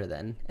doesn't matter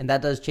then, and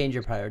that does change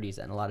your priorities.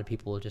 And a lot of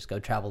people will just go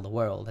travel the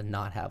world and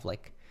not have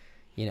like,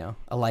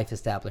 a life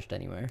established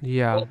anywhere.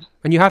 Yeah,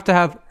 and you have to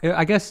have,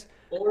 I guess.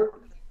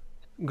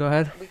 Go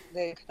ahead.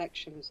 The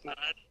connection is not.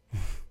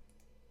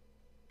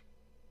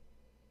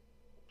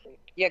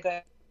 Yeah, go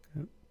ahead.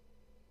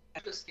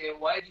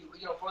 Why do you,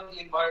 for the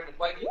environment,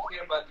 why do you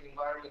care about the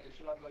environment if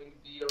you're not going to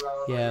be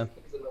around? Yeah.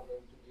 Things are not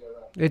going to be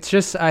It's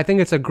just, I think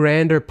it's a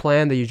grander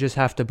plan that you just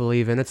have to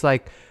believe in. It's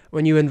like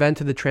when you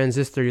invented the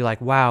transistor, you're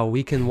like, wow,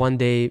 we can one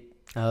day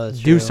that's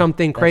do true.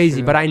 something That's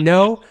crazy. true. But I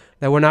know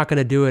that we're not going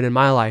to do it in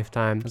my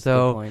lifetime. That's a good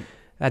So point.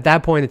 at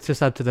that point, it's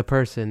just up to the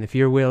person. If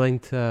you're willing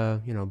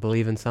to,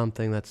 believe in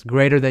something that's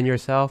greater than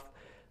yourself,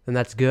 then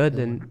that's good.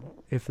 And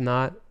if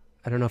not,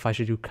 I don't know if I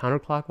should do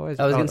counterclockwise.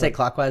 I was gonna say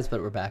clockwise,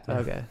 but we're back now.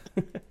 Okay.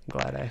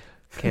 Glad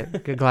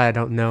I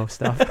don't know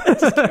stuff.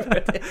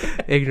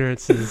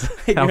 Ignorance is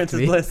Ignorance helped is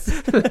me.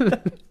 bliss.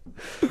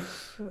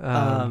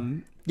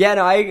 Yeah,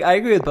 no, I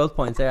agree with both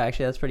points there.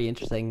 Actually, that's pretty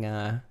interesting.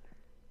 At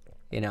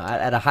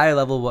a higher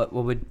level,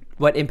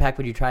 what impact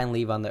would you try and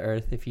leave on the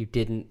earth if you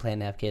didn't plan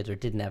to have kids or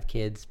didn't have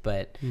kids?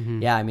 But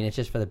yeah, I mean, it's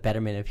just for the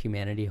betterment of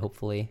humanity.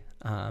 Hopefully,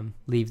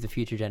 leave the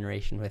future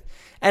generation with.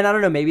 And I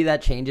don't know, maybe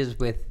that changes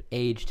with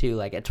age too.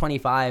 Like at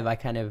 25, I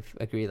kind of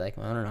agree. Like,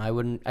 well, I don't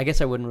know, I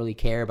guess I wouldn't really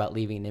care about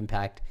leaving an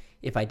impact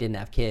if I didn't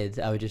have kids.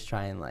 I would just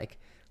try and like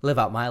live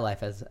out my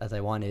life as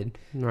I wanted.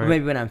 Right. Or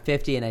maybe when I'm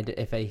 50 and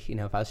if I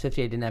was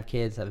 50, I didn't have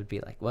kids, I would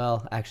be like,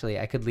 well, actually,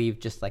 I could leave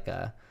just like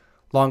a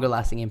longer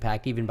lasting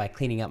impact, even by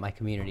cleaning up my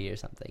community or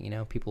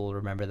something. People will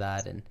remember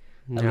that, and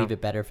I'll leave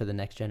it better for the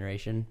next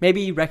generation.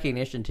 Maybe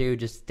recognition too,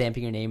 just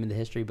stamping your name in the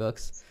history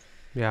books.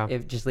 Yeah.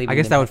 If just leaving. I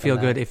guess an that would impact feel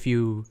on good if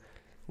you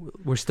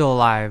were still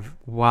alive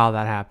while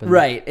that happened.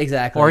 Right,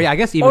 exactly. Or I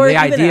guess even the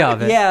idea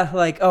of it. Yeah,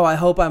 like, oh, I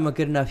hope I'm a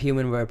good enough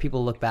human where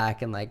people look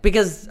back and like,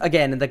 because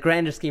again, in the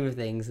grander scheme of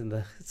things, in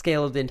the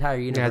scale of the entire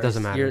universe, it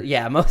doesn't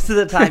matter. Most of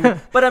the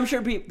time. But I'm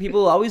sure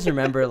people always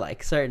remember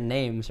like certain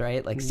names,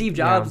 right? Like Steve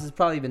Jobs has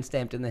probably been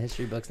stamped in the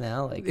history books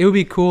now. Like, it would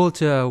be cool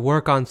to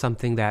work on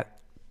something that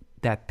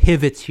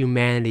pivots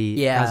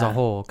humanity as a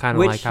whole, kind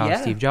of like how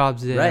Steve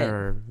Jobs did,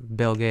 or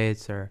Bill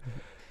Gates, or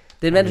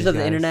the inventors of the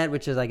guys. internet,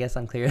 which is, I guess,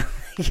 unclear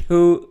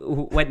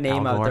what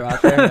name I Al would Gore.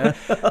 throw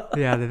out there.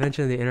 Yeah, the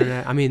invention of the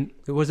internet. I mean,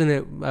 wasn't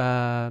it,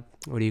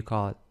 what do you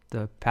call it?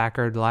 The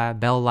Packard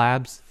Bell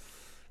Labs?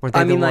 Weren't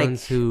they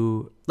ones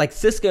who... Like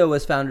Cisco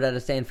was founded out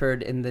of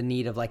Stanford in the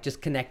need of like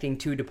just connecting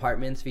two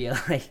departments via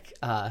like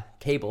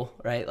cable,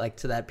 right? Like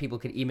so that people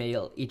could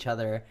email each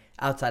other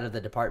outside of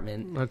the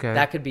department. Okay.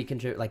 That could be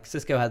like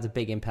Cisco has a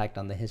big impact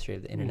on the history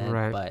of the internet,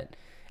 Right. but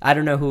I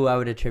don't know who I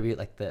would attribute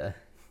like the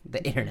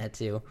internet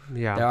to.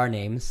 Yeah. There are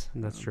names.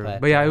 That's true.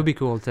 But Yeah, it would be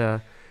cool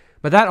to...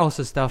 But that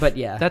also stuff... But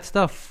yeah. That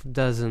stuff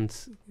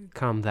doesn't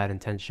come that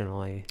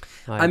intentionally.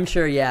 Like, I'm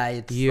sure, yeah.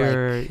 It's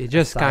it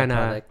just kind of...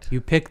 product. You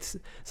picked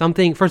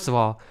something... First of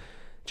all,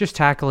 just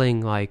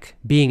tackling like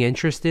being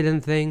interested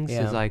in things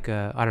is like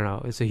I don't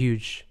know, it's a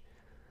huge,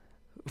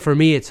 for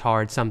me it's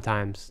hard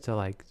sometimes to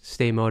like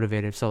stay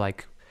motivated. So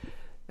like,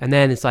 and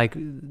then it's like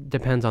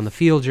depends on the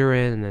field you're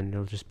in, and then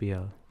it'll just be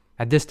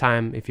at this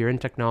time, if you're in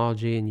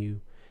technology and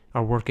you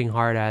are working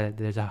hard at it,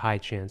 there's a high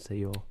chance that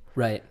you'll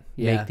Right.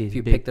 make these if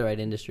you big, pick the right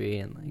industry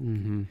and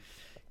like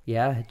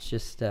yeah, it's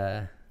just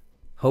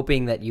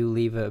hoping that you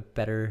leave a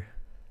better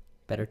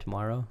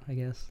tomorrow, I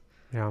guess.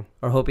 Yeah.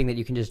 Or hoping that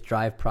you can just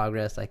drive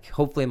progress. Like,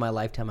 hopefully in my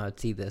lifetime I would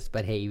see this,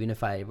 but hey, even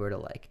if I were to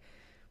like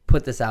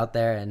put this out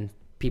there and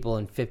people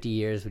in 50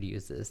 years would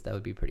use this, that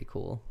would be pretty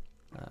cool.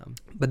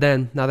 But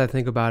then now that I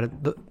think about it,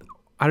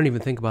 I don't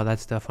even think about that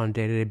stuff on a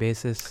day-to-day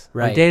basis.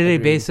 Right, On a day-to-day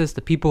agreed. basis,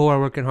 the people who are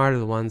working hard are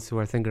the ones who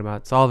are thinking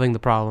about solving the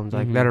problems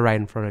like that are right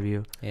in front of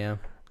you. Yeah.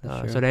 That's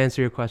true. So to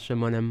answer your question,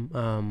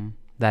 Monem,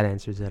 that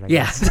answers it, I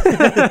Yes.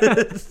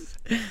 guess.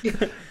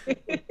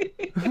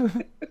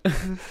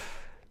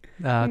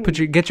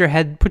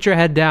 Put your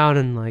head down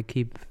and like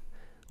keep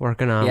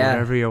working on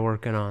whatever you're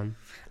working on.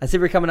 I see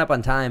we're coming up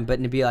on time,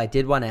 but Nabil, I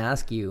did want to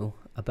ask you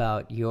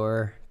about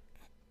your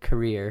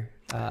career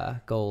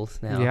goals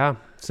now. Yeah.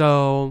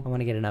 So I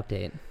want to get an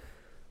update.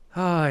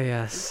 Oh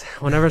yes.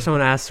 Whenever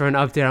someone asks for an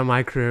update on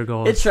my career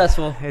goals, It's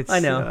stressful. I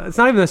know. It's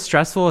not even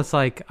stressful. It's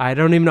like I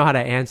don't even know how to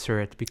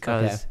answer it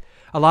because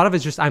a lot of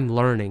it's just I'm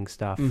learning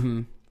stuff.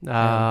 Mm-hmm.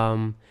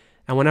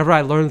 And whenever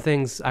I learn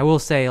things, I will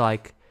say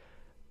like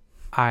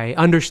I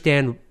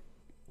understand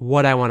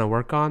what I want to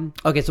work on.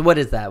 Okay, so what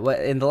is that? What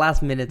in the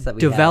last minutes that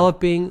we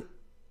Developing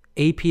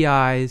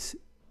APIs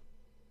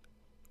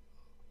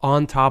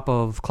on top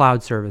of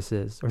cloud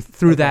services or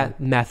through that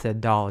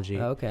methodology.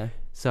 have? Okay.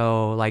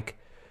 So like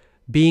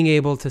being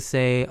able to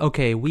say,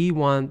 okay, we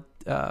want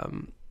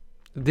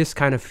this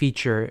kind of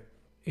feature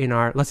in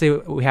our, let's say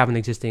we have an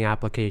existing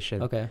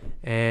application. Okay.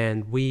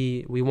 And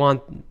we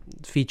want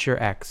feature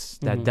X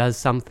that does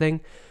something.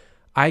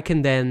 I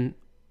can then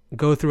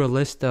go through a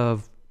list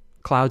of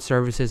cloud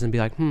services and be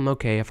like,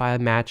 okay, if I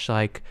match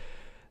like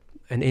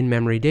an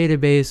in-memory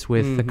database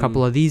with a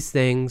couple of these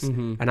things,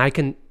 and I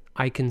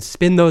can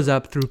spin those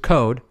up through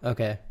code.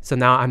 Okay. So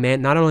now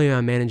not only am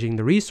I managing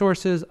the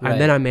resources, Right.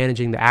 and then I'm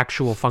managing the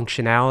actual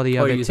functionality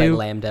Or of it use too. like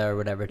Lambda or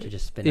whatever to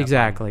just spin up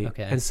Exactly. on.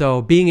 Okay. And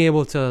so being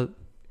able to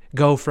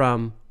go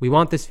from we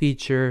want this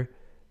feature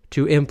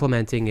to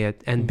implementing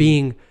it and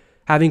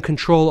having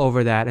control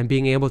over that and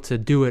being able to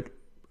do it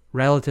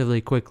relatively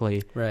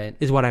quickly right.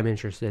 is what I'm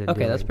interested in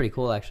Okay, doing. that's pretty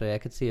cool actually. I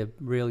could see a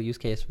real use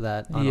case for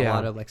that on a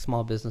lot of like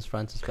small business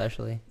fronts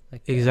especially.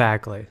 Like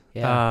Exactly.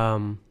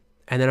 Yeah.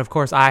 And then, of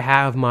course, I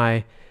have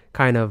my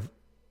kind of,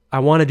 I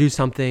want to do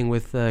something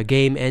with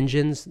game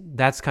engines.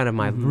 That's kind of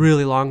my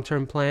really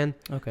long-term plan.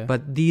 Okay.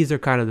 But these are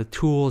kind of the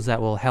tools that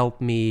will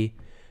help me,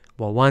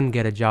 well, one,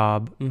 get a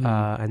job,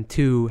 and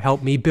two,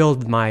 help me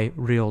build my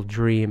real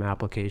dream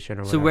application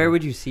or whatever. So where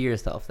would you see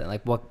yourself then?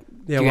 Like what?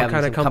 Yeah, do you what have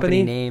kind of some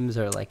company? names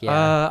or like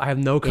I have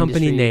no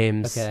company industry?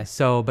 names. Okay.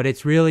 So, but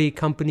it's really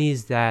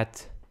companies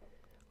that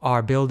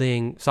are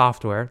building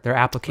software, their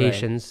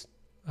applications,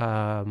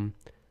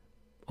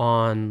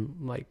 on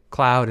like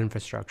cloud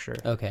infrastructure.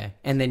 Okay.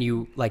 And then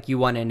you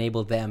want to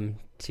enable them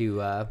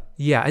to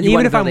Yeah, and you even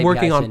wanna if I'm build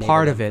working APIs to on enable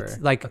part of them it, for-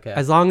 like okay.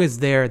 as long as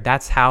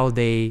that's how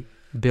they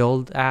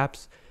build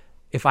apps.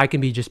 If I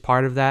can be just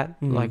part of that,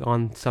 like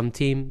on some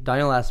team.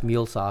 Daniel asked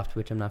MuleSoft,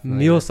 which I'm not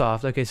familiar with.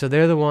 MuleSoft, okay, so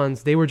they're the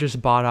ones, they were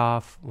just bought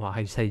off, well,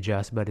 I say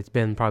just, but it's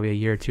been probably a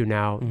year or two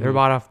now. They're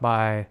bought off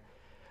by,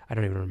 I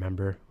don't even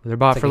remember. They're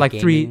bought It's for like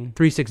like a gaming-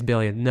 3.6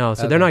 billion. No,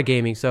 so Okay. they're not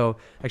gaming. So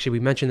actually,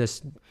 we mentioned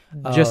this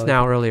just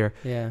now earlier.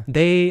 Yeah.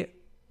 They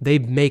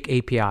make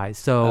APIs.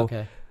 So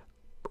Okay.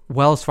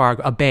 Wells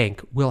Fargo, a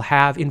bank, will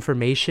have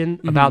information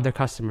about their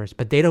customers,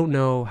 but they don't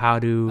know how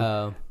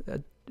to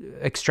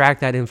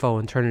extract that info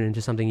and turn it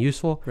into something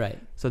useful. Right.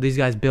 So these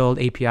guys build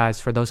APIs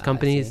for those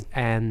companies, see.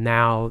 and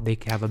now they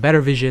have a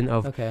better vision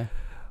of Okay.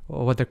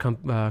 what their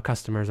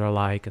customers are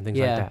like and things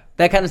Yeah. like that.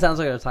 That kind of sounds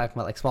like what I was talking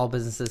about. Like small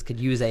businesses could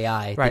use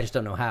AI. Right. They just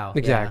don't know how.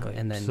 Exactly. Yeah.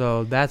 And then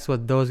So that's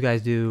what those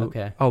guys do.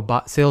 Okay. Oh,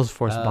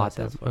 Salesforce bought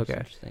them. Salesforce, Okay.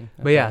 Interesting.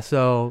 But yeah,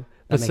 so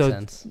That makes so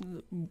sense.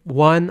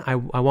 one, I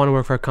want to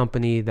work for a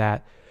company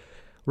that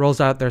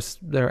rolls out their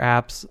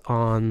apps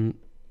on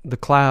the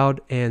cloud,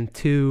 and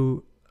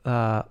two,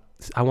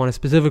 I want to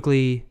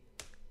specifically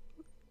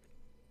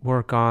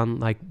work on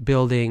like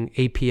building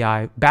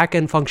API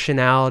backend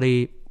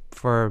functionality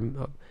for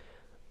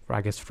I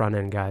guess front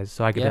end guys.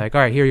 So I could be Yeah. like,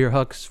 all right, here are your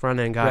hooks, front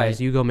end guys. Right.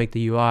 You go make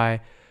the UI.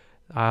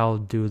 I'll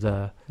do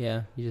the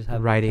Yeah. You just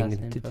have writing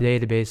past into info.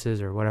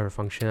 databases or whatever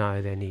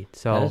functionality they need. That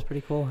So, is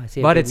pretty cool. I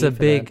see. but it's a need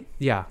for that. big,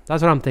 yeah,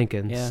 that's what I'm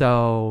thinking. Yeah.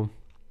 So,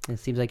 It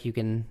seems like you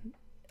can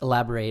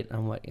elaborate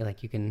on what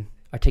like you can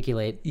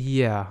articulate.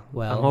 yeah,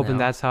 Well, I'm hoping now.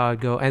 that's how it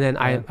go. And then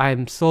Yeah.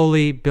 I'm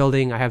slowly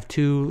building. I have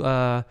 2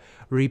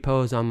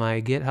 repos on my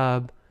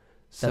GitHub.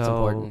 That's So,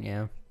 important.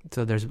 Yeah.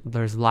 So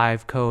there's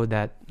live code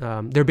that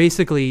they're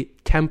basically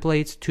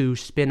templates to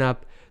spin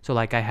up. So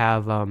like I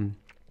have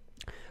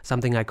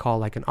something I call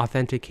like an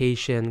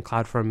authentication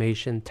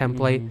CloudFormation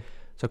template.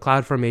 So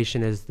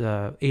CloudFormation is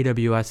the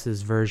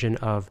AWS's version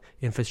of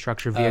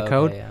infrastructure via Oh,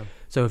 code. okay, yeah.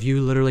 So if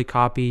you literally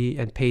copy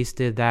and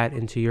pasted that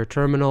into your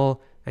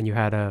terminal and you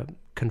had a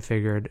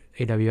configured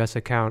AWS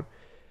account,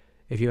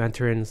 if you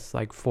enter in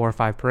like 4 or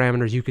 5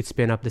 parameters, you could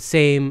spin up the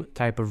same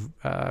type of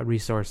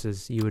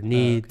resources you would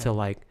need to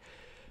like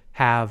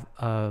have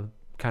a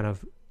kind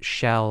of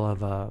shell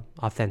of a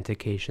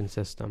authentication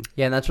system.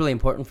 Yeah, and that's really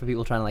important for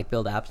people trying to like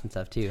build apps and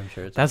stuff too. I'm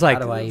sure. It's That's how like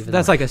do I even,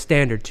 that's like a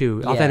standard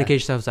too. Yeah.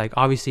 Authentication stuff is like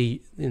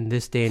obviously in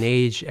this day and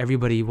age,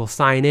 everybody will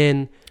sign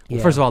in. Well,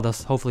 Yeah. first of all, they'll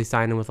hopefully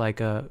sign in with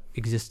like a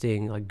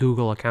existing like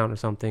Google account or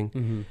something,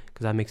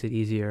 because that makes it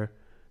easier.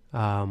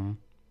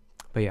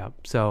 But yeah,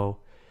 so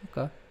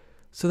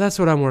that's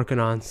what I'm working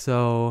on.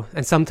 So,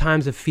 and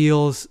sometimes it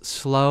feels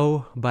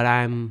slow, but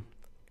I'm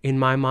in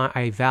my mind,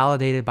 I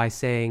validate it by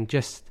saying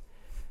just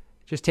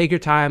take your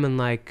time, and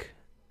like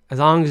as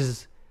long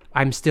as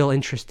I'm still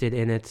interested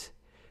in it,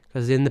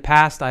 because in the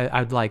past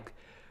I'd like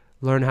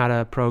learn how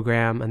to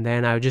program and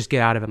then I would just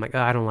get out of it. I'm like,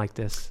 oh, I don't like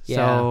this. Yeah.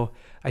 So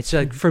it's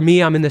like for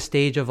me, I'm in the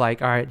stage of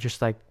like, all right,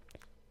 just like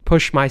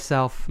push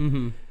myself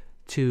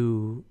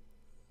to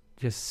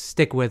just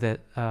stick with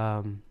it,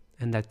 and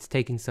that's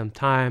taking some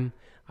time.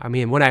 I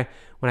mean, when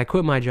I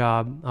quit my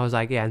job, I was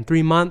like, yeah, in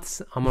 3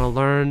 months I'm gonna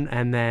learn,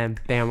 and then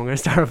bam, I'm gonna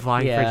start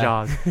applying for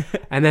jobs.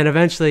 And then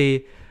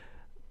eventually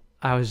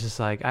I was just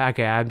like,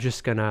 okay, I'm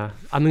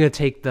gonna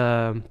take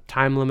the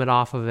time limit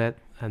off of it,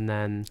 and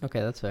then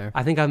that's fair.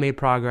 I think I made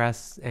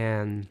progress.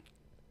 And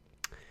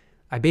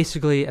I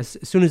basically, as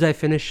soon as I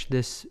finish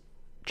this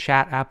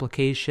chat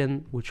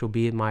application, which will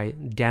be my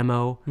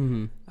demo,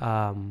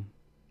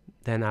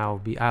 then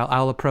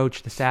I'll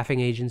approach the staffing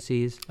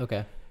agencies.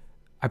 Okay.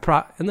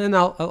 And then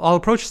I'll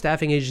approach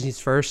staffing agencies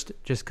first,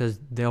 just because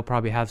they'll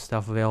probably have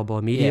stuff available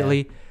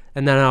immediately.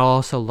 And then I'll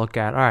also look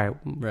at, all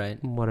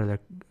right, what are the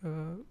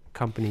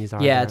companies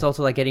are Yeah, there? it's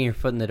also like getting your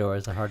foot in the door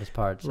is the hardest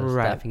part. So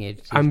Right. staffing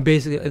agencies. I'm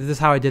basically, this is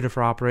how I did it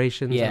for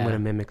operations. Yeah. I'm going to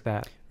mimic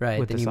that. right.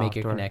 with Then the you make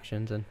your software.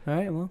 connections and all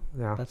right. Well,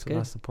 Yeah, That's so good.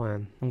 that's the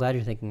plan. I'm glad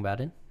you're thinking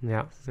about it.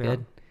 Yeah,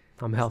 good.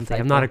 I'm healthy. insightful.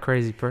 I'm not a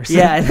crazy person.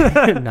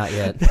 Yeah, not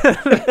yet.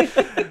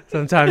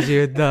 Sometimes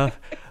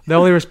the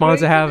only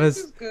response I have This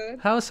is, good.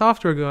 how's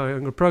software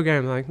going? Or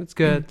programming? Like, it's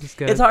good. It's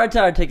good. It's hard to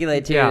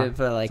articulate too. Yeah.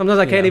 But like Sometimes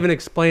I you can't know. even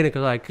explain it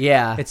because like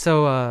Yeah. it's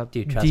so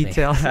Dude, trust me.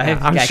 detailed. I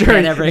I'm can't sure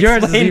ever yours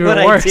is explain even what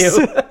I worse.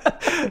 do.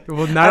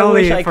 Well, not I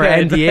wish only I for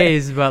could, but-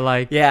 NDAs, but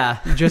like yeah.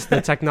 just the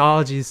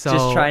technology is so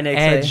Just trying to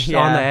explain- edge on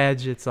yeah. the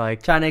edge. It's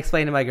like Trying to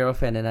explain to my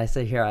girlfriend, and I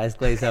sit here, eyes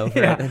glaze over,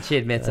 Yeah. and she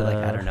admits it. Like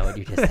I don't know what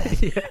you just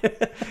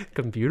said.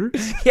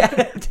 computers.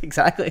 Yeah,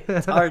 exactly.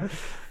 It's hard.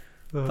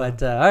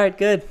 But all right,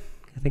 good.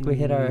 I think we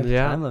hit our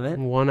time limit.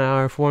 1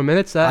 hour, 4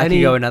 minutes. I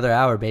can go another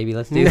hour, baby.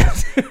 Let's do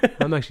this.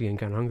 I'm actually getting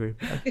kind of hungry.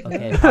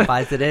 Okay,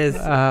 Popeyes it is.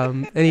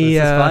 Any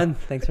this is fun.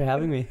 Thanks for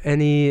having me.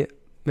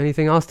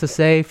 Anything else to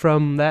say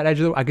from that edge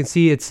of the? I can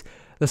see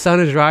the sun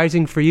is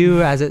rising for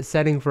you as it's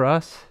setting for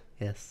us.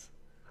 Yes.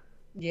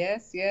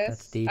 Yes.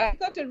 That's deep. I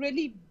got a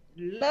really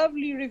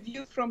lovely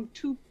review from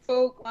two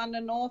folk, one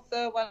an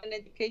author, one an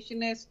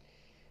educationist,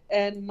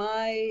 and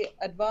my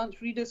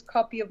advanced reader's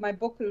copy of my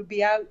book will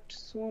be out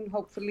soon,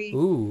 hopefully.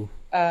 Ooh.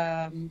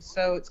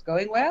 So it's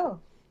going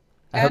well.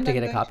 I hope to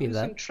get a copy of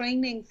that. Some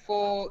training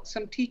for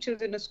some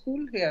teachers in a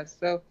school here.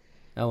 So.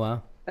 Oh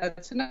wow.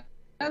 That's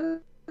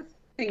another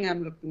thing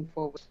I'm looking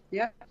forward to.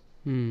 Yeah.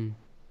 Congratulations.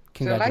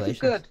 So life is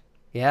good.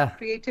 Yeah.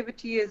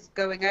 Creativity is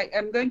going. I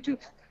am going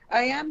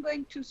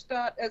to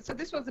start. So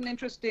this was an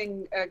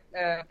interesting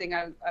thing.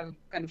 I'll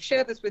kind of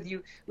share this with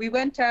you. We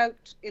went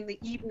out in the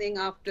evening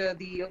after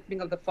the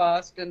opening of the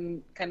fast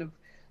and kind of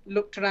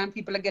looked around.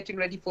 People are getting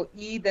ready for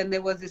Eid, and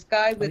there was this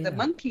guy with a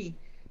monkey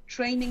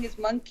training his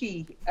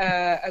monkey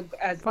as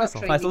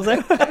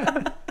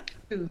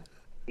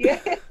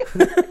yeah.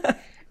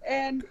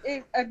 And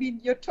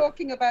you're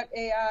talking about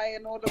AI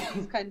and all of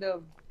these kind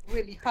of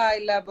really high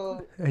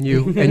level. And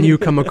you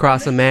come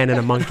across a man and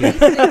a monkey.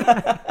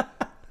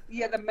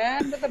 Yeah, the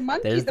man with the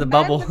monkey. There's the man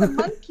bubble. With the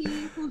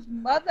monkey,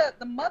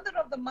 the mother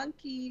of the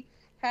monkey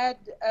had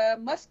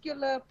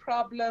muscular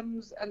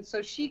problems, and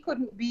so she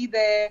couldn't be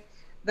there.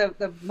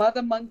 The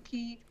mother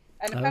monkey,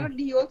 and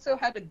apparently he also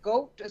had a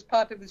goat as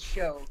part of his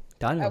show.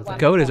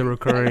 Goat is a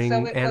recurring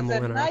animal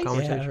in our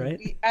conversation,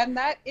 right? And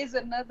that is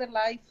another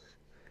life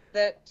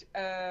that.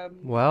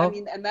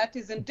 And that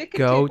is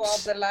indicative goats,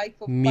 of the life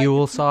of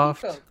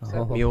MuleSoft,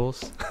 so.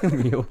 mules.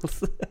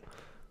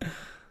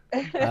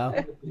 Wow.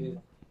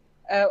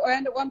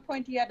 And at one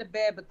point he had a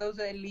bear, but those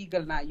are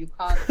illegal now. You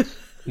can't.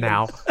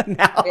 Now.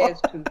 Bears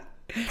too.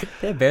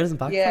 They have bears in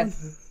Pakistan?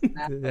 Yes.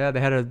 Yeah,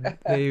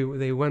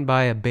 they went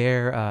by a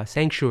bear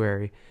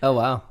sanctuary. Oh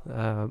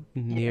wow.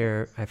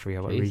 Near I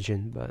forget what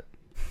region, but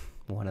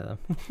one of them.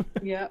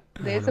 Yeah,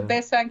 there's a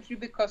bear sanctuary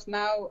because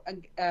now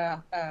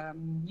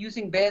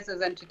using bears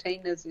as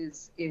entertainers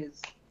is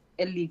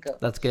illegal.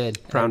 That's good.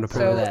 Frowned upon.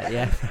 So, that.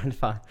 Yeah, frowned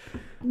upon.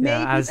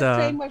 Maybe the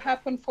same will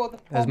happen for the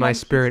as my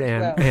spirit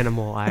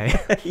animal.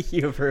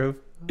 You approve.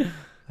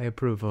 I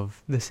approve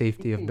of the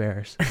safety of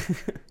bears.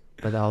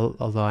 But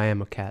although I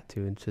am a cat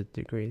to a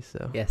degree,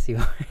 so yes, you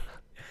are.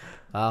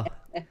 Wow,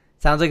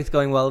 sounds like it's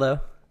going well though.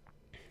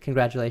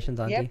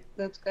 Congratulations, Auntie. Yep,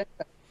 that's good.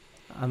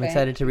 I'm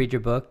excited to read your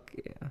book,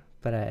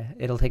 but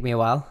it'll take me a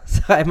while,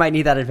 so I might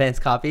need that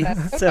advanced copy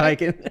so I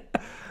can.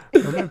 I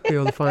might be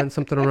able to find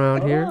something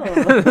around here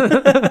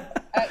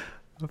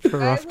for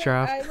rough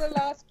draft. I will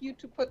ask you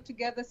to put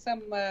together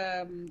some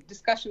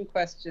discussion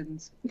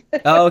questions.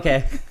 Oh,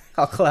 okay.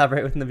 I'll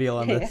collaborate with Nabil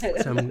on this.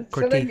 Some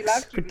So then you'll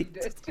have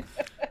critiques. to read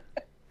it.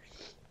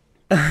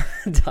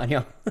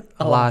 Daniel.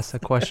 Alas, a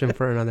question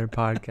for another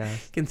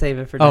podcast. Can save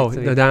it for next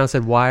week. Daniel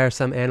said, why are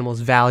some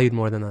animals valued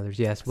more than others?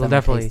 Yes, we'll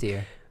definitely,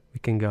 tastier. we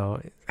can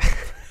go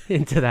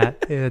into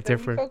that in a So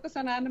different. we'll focus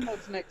on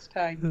animals next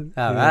time.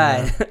 All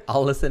right.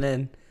 I'll listen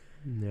in.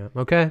 Yeah.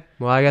 Okay.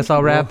 Well, I guess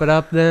I'll wrap it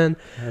up then.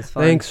 That was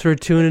fun. Thanks for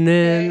tuning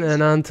in, Thanks.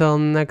 and until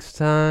next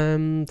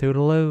time,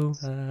 toodaloo.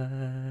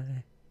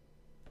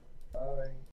 Bye. Bye.